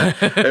mean,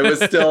 it was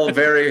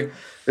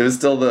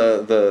still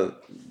the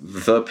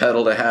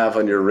pedal to have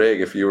on your rig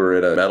if you were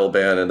in a metal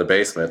band in the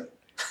basement.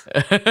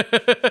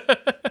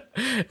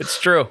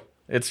 It's true.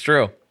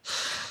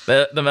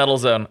 The Metal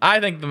Zone. I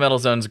think the Metal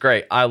Zone's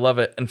great. I love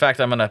it. In fact,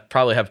 I'm going to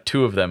probably have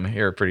 2 of them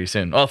here pretty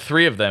soon. Well,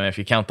 3 of them if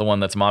you count the one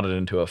that's modded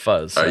into a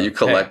fuzz. So, are you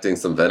collecting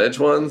some vintage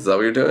ones? Is that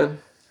what you're doing?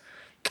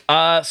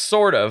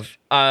 Sort of.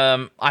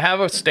 I have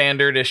a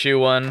standard issue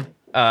one.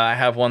 I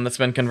have one that's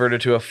been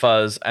converted to a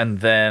fuzz, and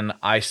then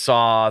I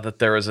saw that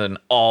there was an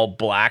all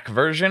black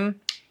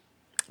version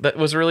that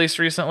was released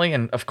recently,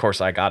 and of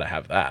course I gotta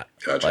have that.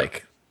 Gotcha.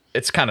 Like,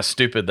 it's kind of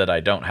stupid that I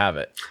don't have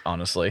it,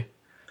 honestly.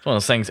 It's one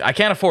of those things I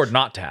can't afford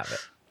not to have it.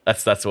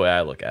 That's the way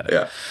I look at it.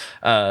 Yeah.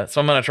 So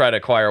I'm gonna try to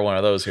acquire one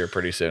of those here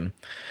pretty soon.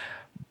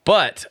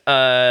 But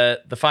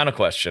the final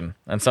question,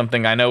 and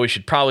something I know we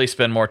should probably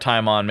spend more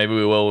time on, maybe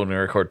we will when we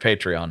record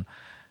Patreon.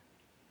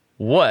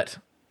 What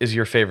is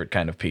your favorite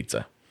kind of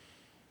pizza?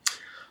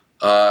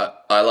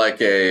 I like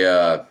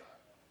okay.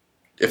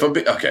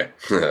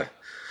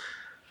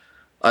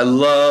 I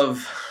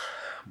love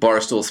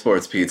Barstool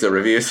Sports pizza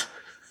reviews.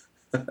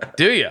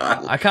 Do you?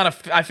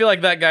 I feel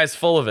like that guy's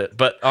full of it,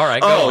 but all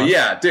right. Go on.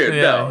 Yeah, dude.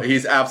 Yeah. No,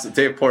 he's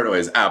Dave Portnoy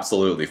is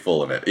absolutely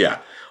full of it. Yeah.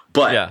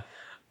 But, yeah.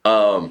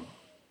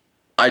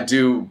 I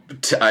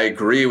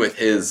agree with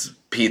his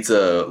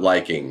pizza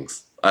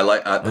likings. I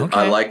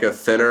like a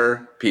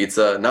thinner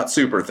pizza, not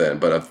super thin,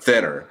 but a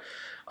thinner.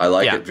 I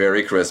like it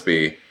very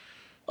crispy.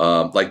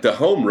 Like the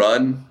home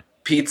run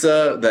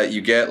pizza that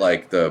you get,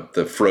 like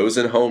the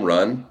frozen home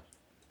run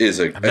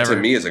to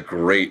me is a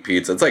great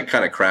pizza. It's like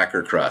kind of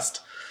cracker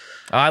crust.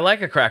 I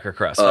like a cracker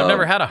crust. I've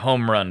never had a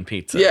home run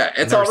pizza. Yeah,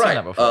 it's all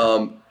right.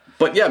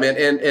 But yeah, man,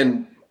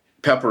 and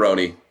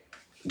pepperoni,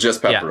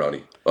 just pepperoni.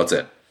 Yeah. That's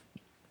it.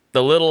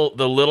 The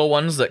little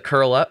ones that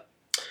curl up.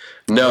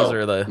 No,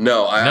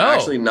 I'm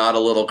actually not a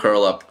little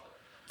curl up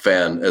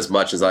fan as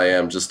much as I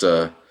am just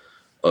a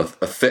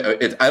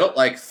thin. I don't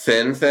like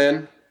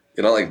thin.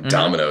 You know, like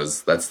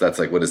Domino's. That's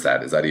like, what is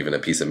that? Is that even a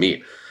piece of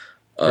meat?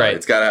 Right.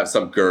 It's got to have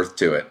some girth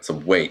to it,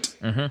 some weight.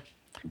 Mm-hmm.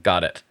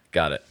 Got it.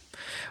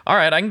 All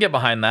right, I can get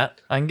behind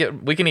that.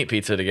 We can eat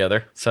pizza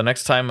together. So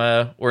next time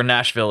we're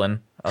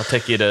Nashvilleing, I'll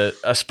take you to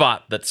a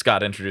spot that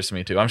Scott introduced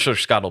me to. I'm sure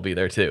Scott will be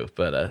there too.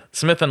 But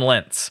Smith and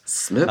Lentz.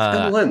 Smith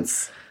and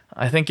Lentz.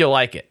 I think you'll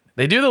like it.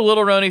 They do the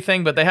Little Roni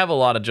thing, but they have a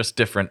lot of just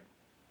different.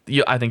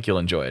 I think you'll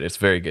enjoy it. It's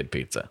very good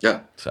pizza. Yeah.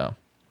 So.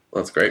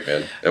 That's great,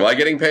 man. Am I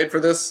getting paid for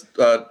this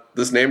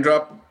this name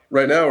drop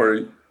right now,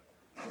 or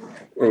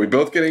are we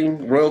both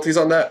getting royalties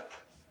on that?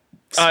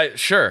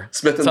 Sure.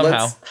 Smith and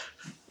somehow. Lentz?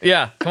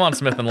 Yeah, come on,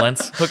 Smith and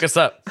Lentz, hook us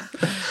up.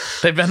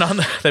 They've been on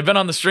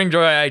the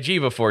Stringjoy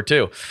IG before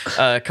too.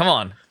 Come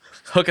on,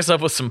 hook us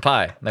up with some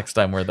pie next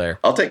time we're there.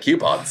 I'll take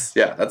coupons.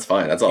 Yeah, that's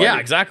fine. That's all. Yeah,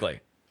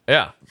 exactly.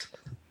 Yeah,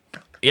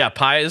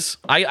 pies.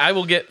 I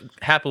will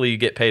happily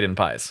get paid in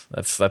pies.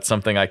 That's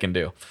something I can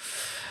do.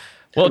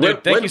 Well,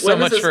 dude, thank you so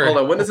much for. Hold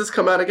on, when does this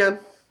come out again?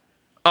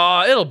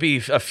 It'll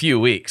be a few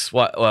weeks.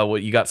 What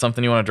you got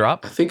something you want to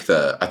drop? I think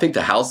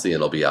the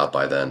Halcyon will be out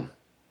by then.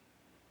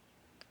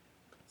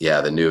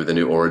 Yeah, the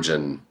new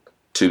Origin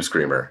Tube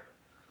Screamer.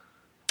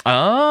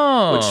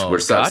 Oh, which we're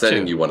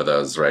sending you one of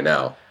those right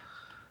now.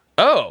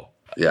 Oh.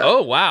 Yeah.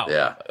 Oh, wow.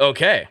 Yeah.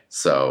 Okay.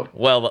 So.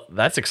 Well,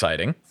 that's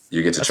exciting.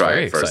 You get to try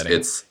it first.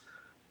 Exciting.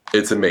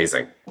 It's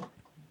amazing.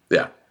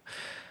 Yeah.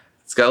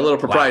 It's got a little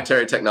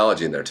proprietary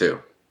technology in there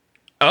too.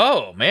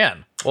 Oh,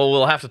 man. Well,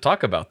 we'll have to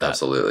talk about that.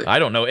 Absolutely. I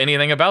don't know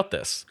anything about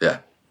this. Yeah.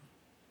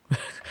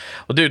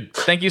 Well, dude,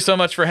 thank you so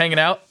much for hanging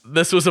out.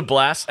 This was a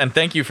blast, and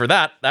thank you for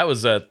that. That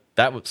was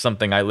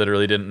something I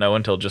literally didn't know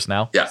until just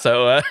now. Yeah.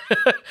 So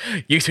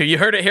you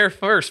heard it here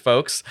first,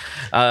 folks.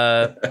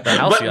 The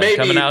Halcyon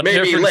coming out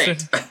maybe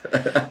late.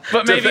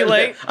 But maybe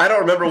late. I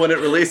don't remember when it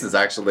releases,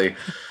 actually.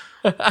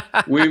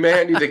 We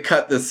may need to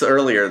cut this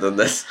earlier than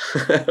this.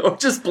 Or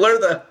just blur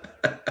the...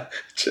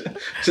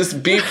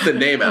 just beep the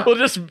name out. We'll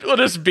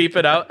just beep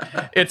it out.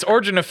 It's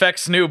Origin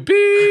Effects new beep.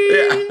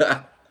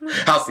 Yeah.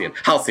 Halcyon.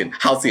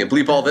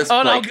 Bleep all this.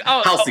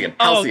 Halcyon.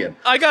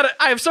 I got it.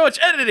 I have so much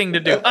editing to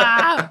do.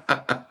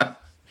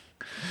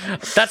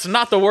 That's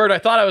not the word I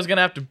thought I was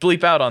gonna have to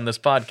bleep out on this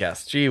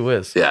podcast. Gee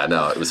whiz. Yeah,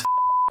 no, it was.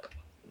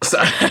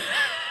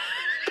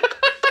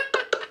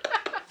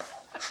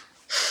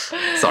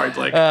 Sorry,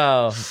 Blake.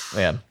 Oh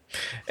man.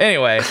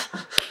 Anyway,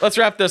 let's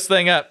wrap this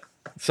thing up.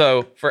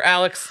 So for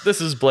Alex,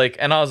 this is Blake,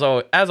 and as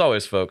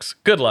always, folks,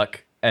 good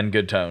luck and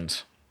good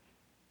tones.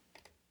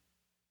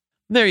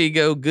 There you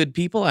go, good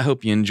people. I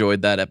hope you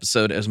enjoyed that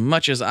episode as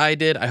much as I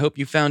did. I hope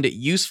you found it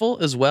useful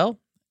as well.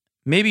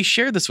 maybe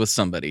share this with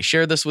somebody.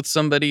 Share this with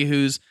somebody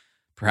who's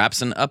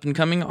perhaps an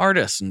up-and-coming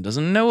artist and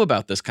doesn't know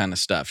about this kind of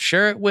stuff.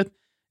 Share it with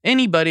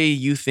anybody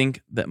you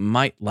think that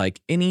might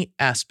like any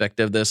aspect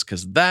of this,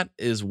 because that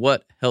is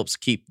what helps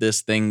keep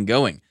this thing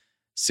going.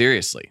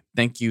 Seriously,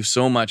 thank you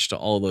so much to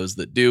all those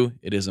that do.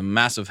 It is a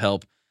massive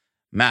help.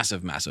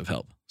 Massive, massive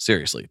help.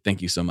 Seriously,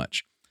 thank you so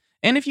much.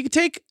 And if you could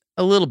take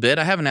a little bit,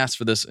 I haven't asked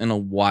for this in a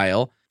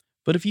while,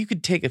 but if you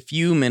could take a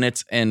few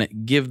minutes and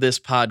give this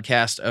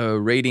podcast a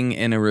rating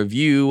and a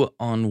review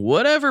on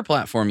whatever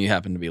platform you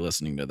happen to be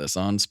listening to this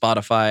on,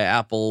 Spotify,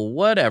 Apple,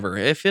 whatever.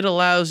 If it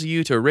allows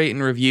you to rate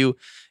and review,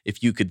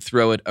 if you could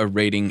throw it a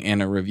rating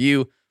and a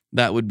review,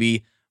 that would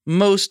be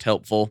most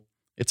helpful.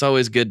 It's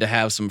always good to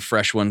have some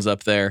fresh ones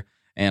up there,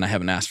 and I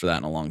haven't asked for that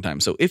in a long time.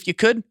 So if you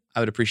could,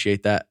 I would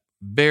appreciate that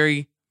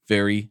very,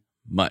 very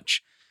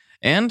much.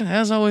 And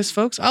as always,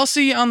 folks, I'll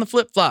see you on the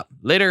flip-flop.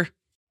 Later.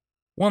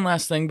 One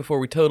last thing before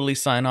we totally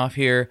sign off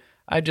here.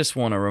 I just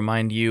want to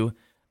remind you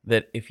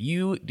that if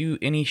you do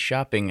any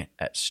shopping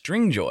at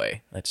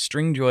Stringjoy, that's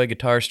Stringjoy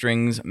guitar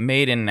strings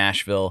made in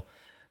Nashville,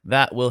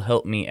 that will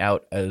help me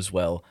out as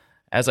well.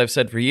 As I've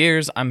said for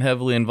years, I'm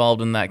heavily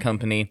involved in that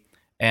company,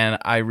 and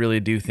I really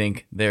do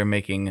think they're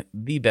making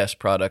the best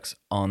products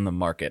on the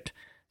market.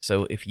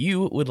 So if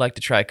you would like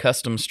to try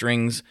custom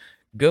strings,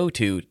 go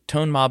to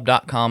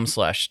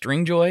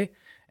tonemob.com/stringjoy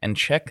and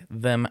check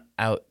them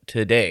out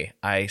today.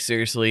 I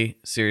seriously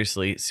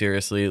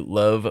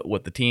love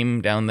what the team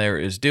down there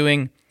is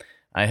doing.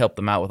 I help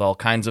them out with all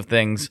kinds of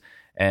things,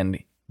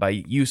 and by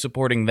you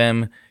supporting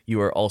them, you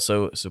are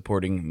also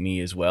supporting me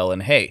as well.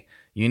 And hey,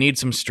 you need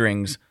some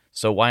strings,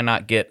 so why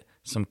not get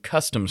some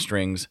custom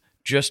strings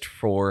just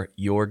for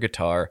your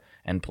guitar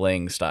and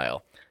playing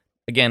style?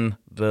 Again,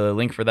 the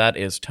link for that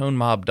is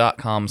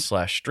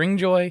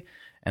tonemob.com/stringjoy,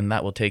 and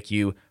that will take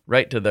you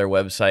right to their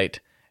website,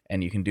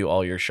 and you can do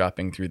all your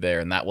shopping through there,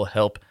 and that will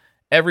help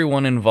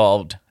everyone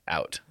involved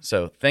out.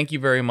 So thank you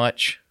very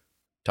much.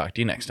 Talk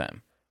to you next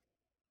time.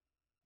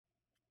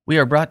 We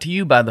are brought to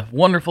you by the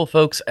wonderful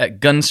folks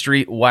at Gun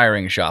Street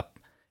Wiring Shop.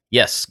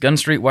 Yes, Gun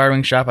Street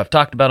Wiring Shop. I've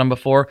talked about them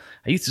before.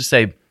 I used to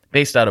say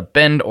based out of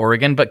Bend,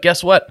 Oregon, but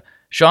guess what?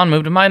 Sean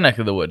moved to my neck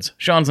of the woods.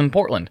 Sean's in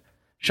Portland.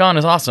 Sean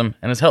is awesome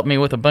and has helped me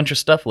with a bunch of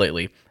stuff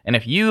lately. And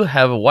if you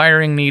have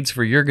wiring needs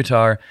for your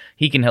guitar,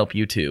 he can help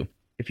you too.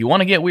 If you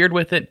want to get weird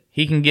with it,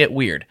 he can get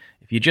weird.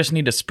 If you just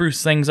need to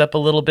spruce things up a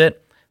little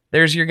bit,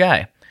 there's your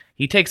guy.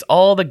 He takes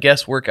all the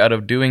guesswork out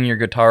of doing your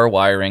guitar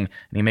wiring,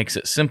 and he makes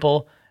it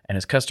simple, and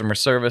his customer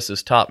service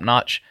is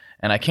top-notch,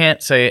 and I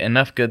can't say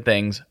enough good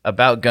things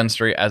about Gun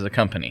Street as a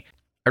company.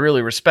 I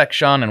really respect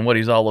Sean and what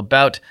he's all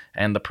about,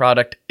 and the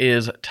product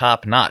is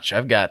top-notch.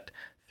 I've got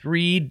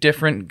 3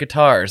 different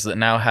guitars that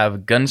now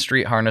have Gun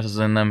Street harnesses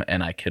in them,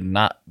 and I could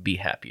not be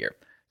happier.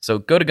 So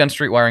go to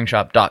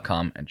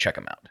gunstreetwiringshop.com and check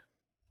them out.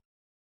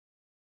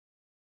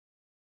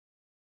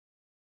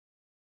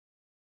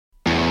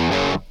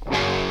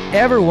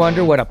 Ever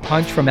wonder what a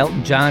punch from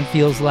Elton John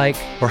feels like?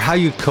 Or how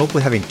you'd cope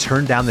with having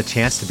turned down the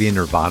chance to be in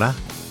Nirvana?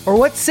 Or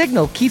what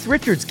signal Keith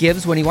Richards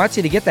gives when he wants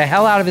you to get the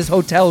hell out of his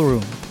hotel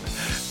room?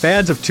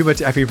 Fans of Too Much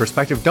Effing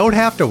Perspective don't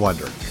have to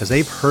wonder, because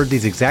they've heard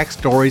these exact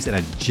stories and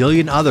a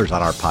jillion others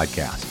on our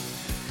podcast.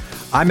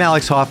 I'm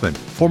Alex Hoffman,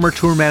 former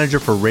tour manager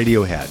for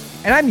Radiohead.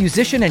 And I'm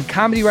musician and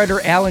comedy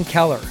writer Alan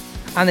Keller.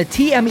 On the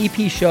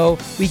TMEP show,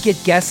 we get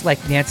guests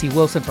like Nancy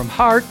Wilson from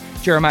Heart,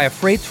 Jeremiah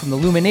Freites from the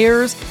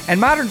Lumineers,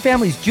 and Modern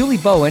Family's Julie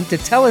Bowen to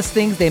tell us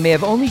things they may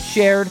have only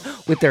shared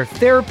with their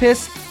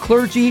therapist,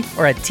 clergy,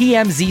 or a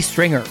TMZ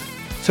stringer.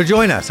 So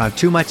join us on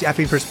Too Much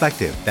Effing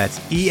Perspective. That's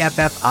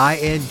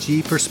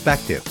EFFING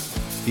Perspective.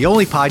 The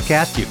only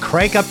podcast you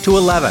crank up to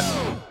 11.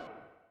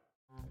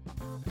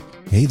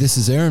 Hey, this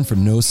is Aaron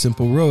from No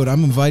Simple Road.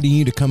 I'm inviting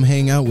you to come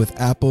hang out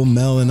with Apple,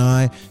 Mel, and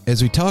I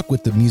as we talk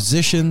with the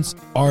musicians,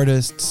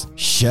 artists,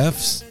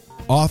 chefs,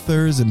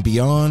 authors, and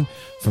beyond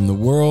from the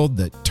world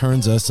that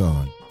turns us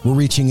on. We're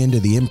reaching into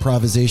the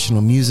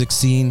improvisational music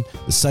scene,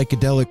 the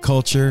psychedelic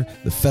culture,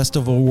 the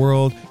festival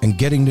world, and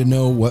getting to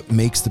know what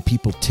makes the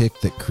people tick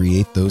that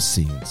create those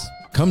scenes.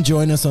 Come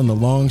join us on the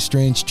long,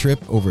 strange trip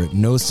over at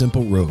No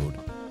Simple Road.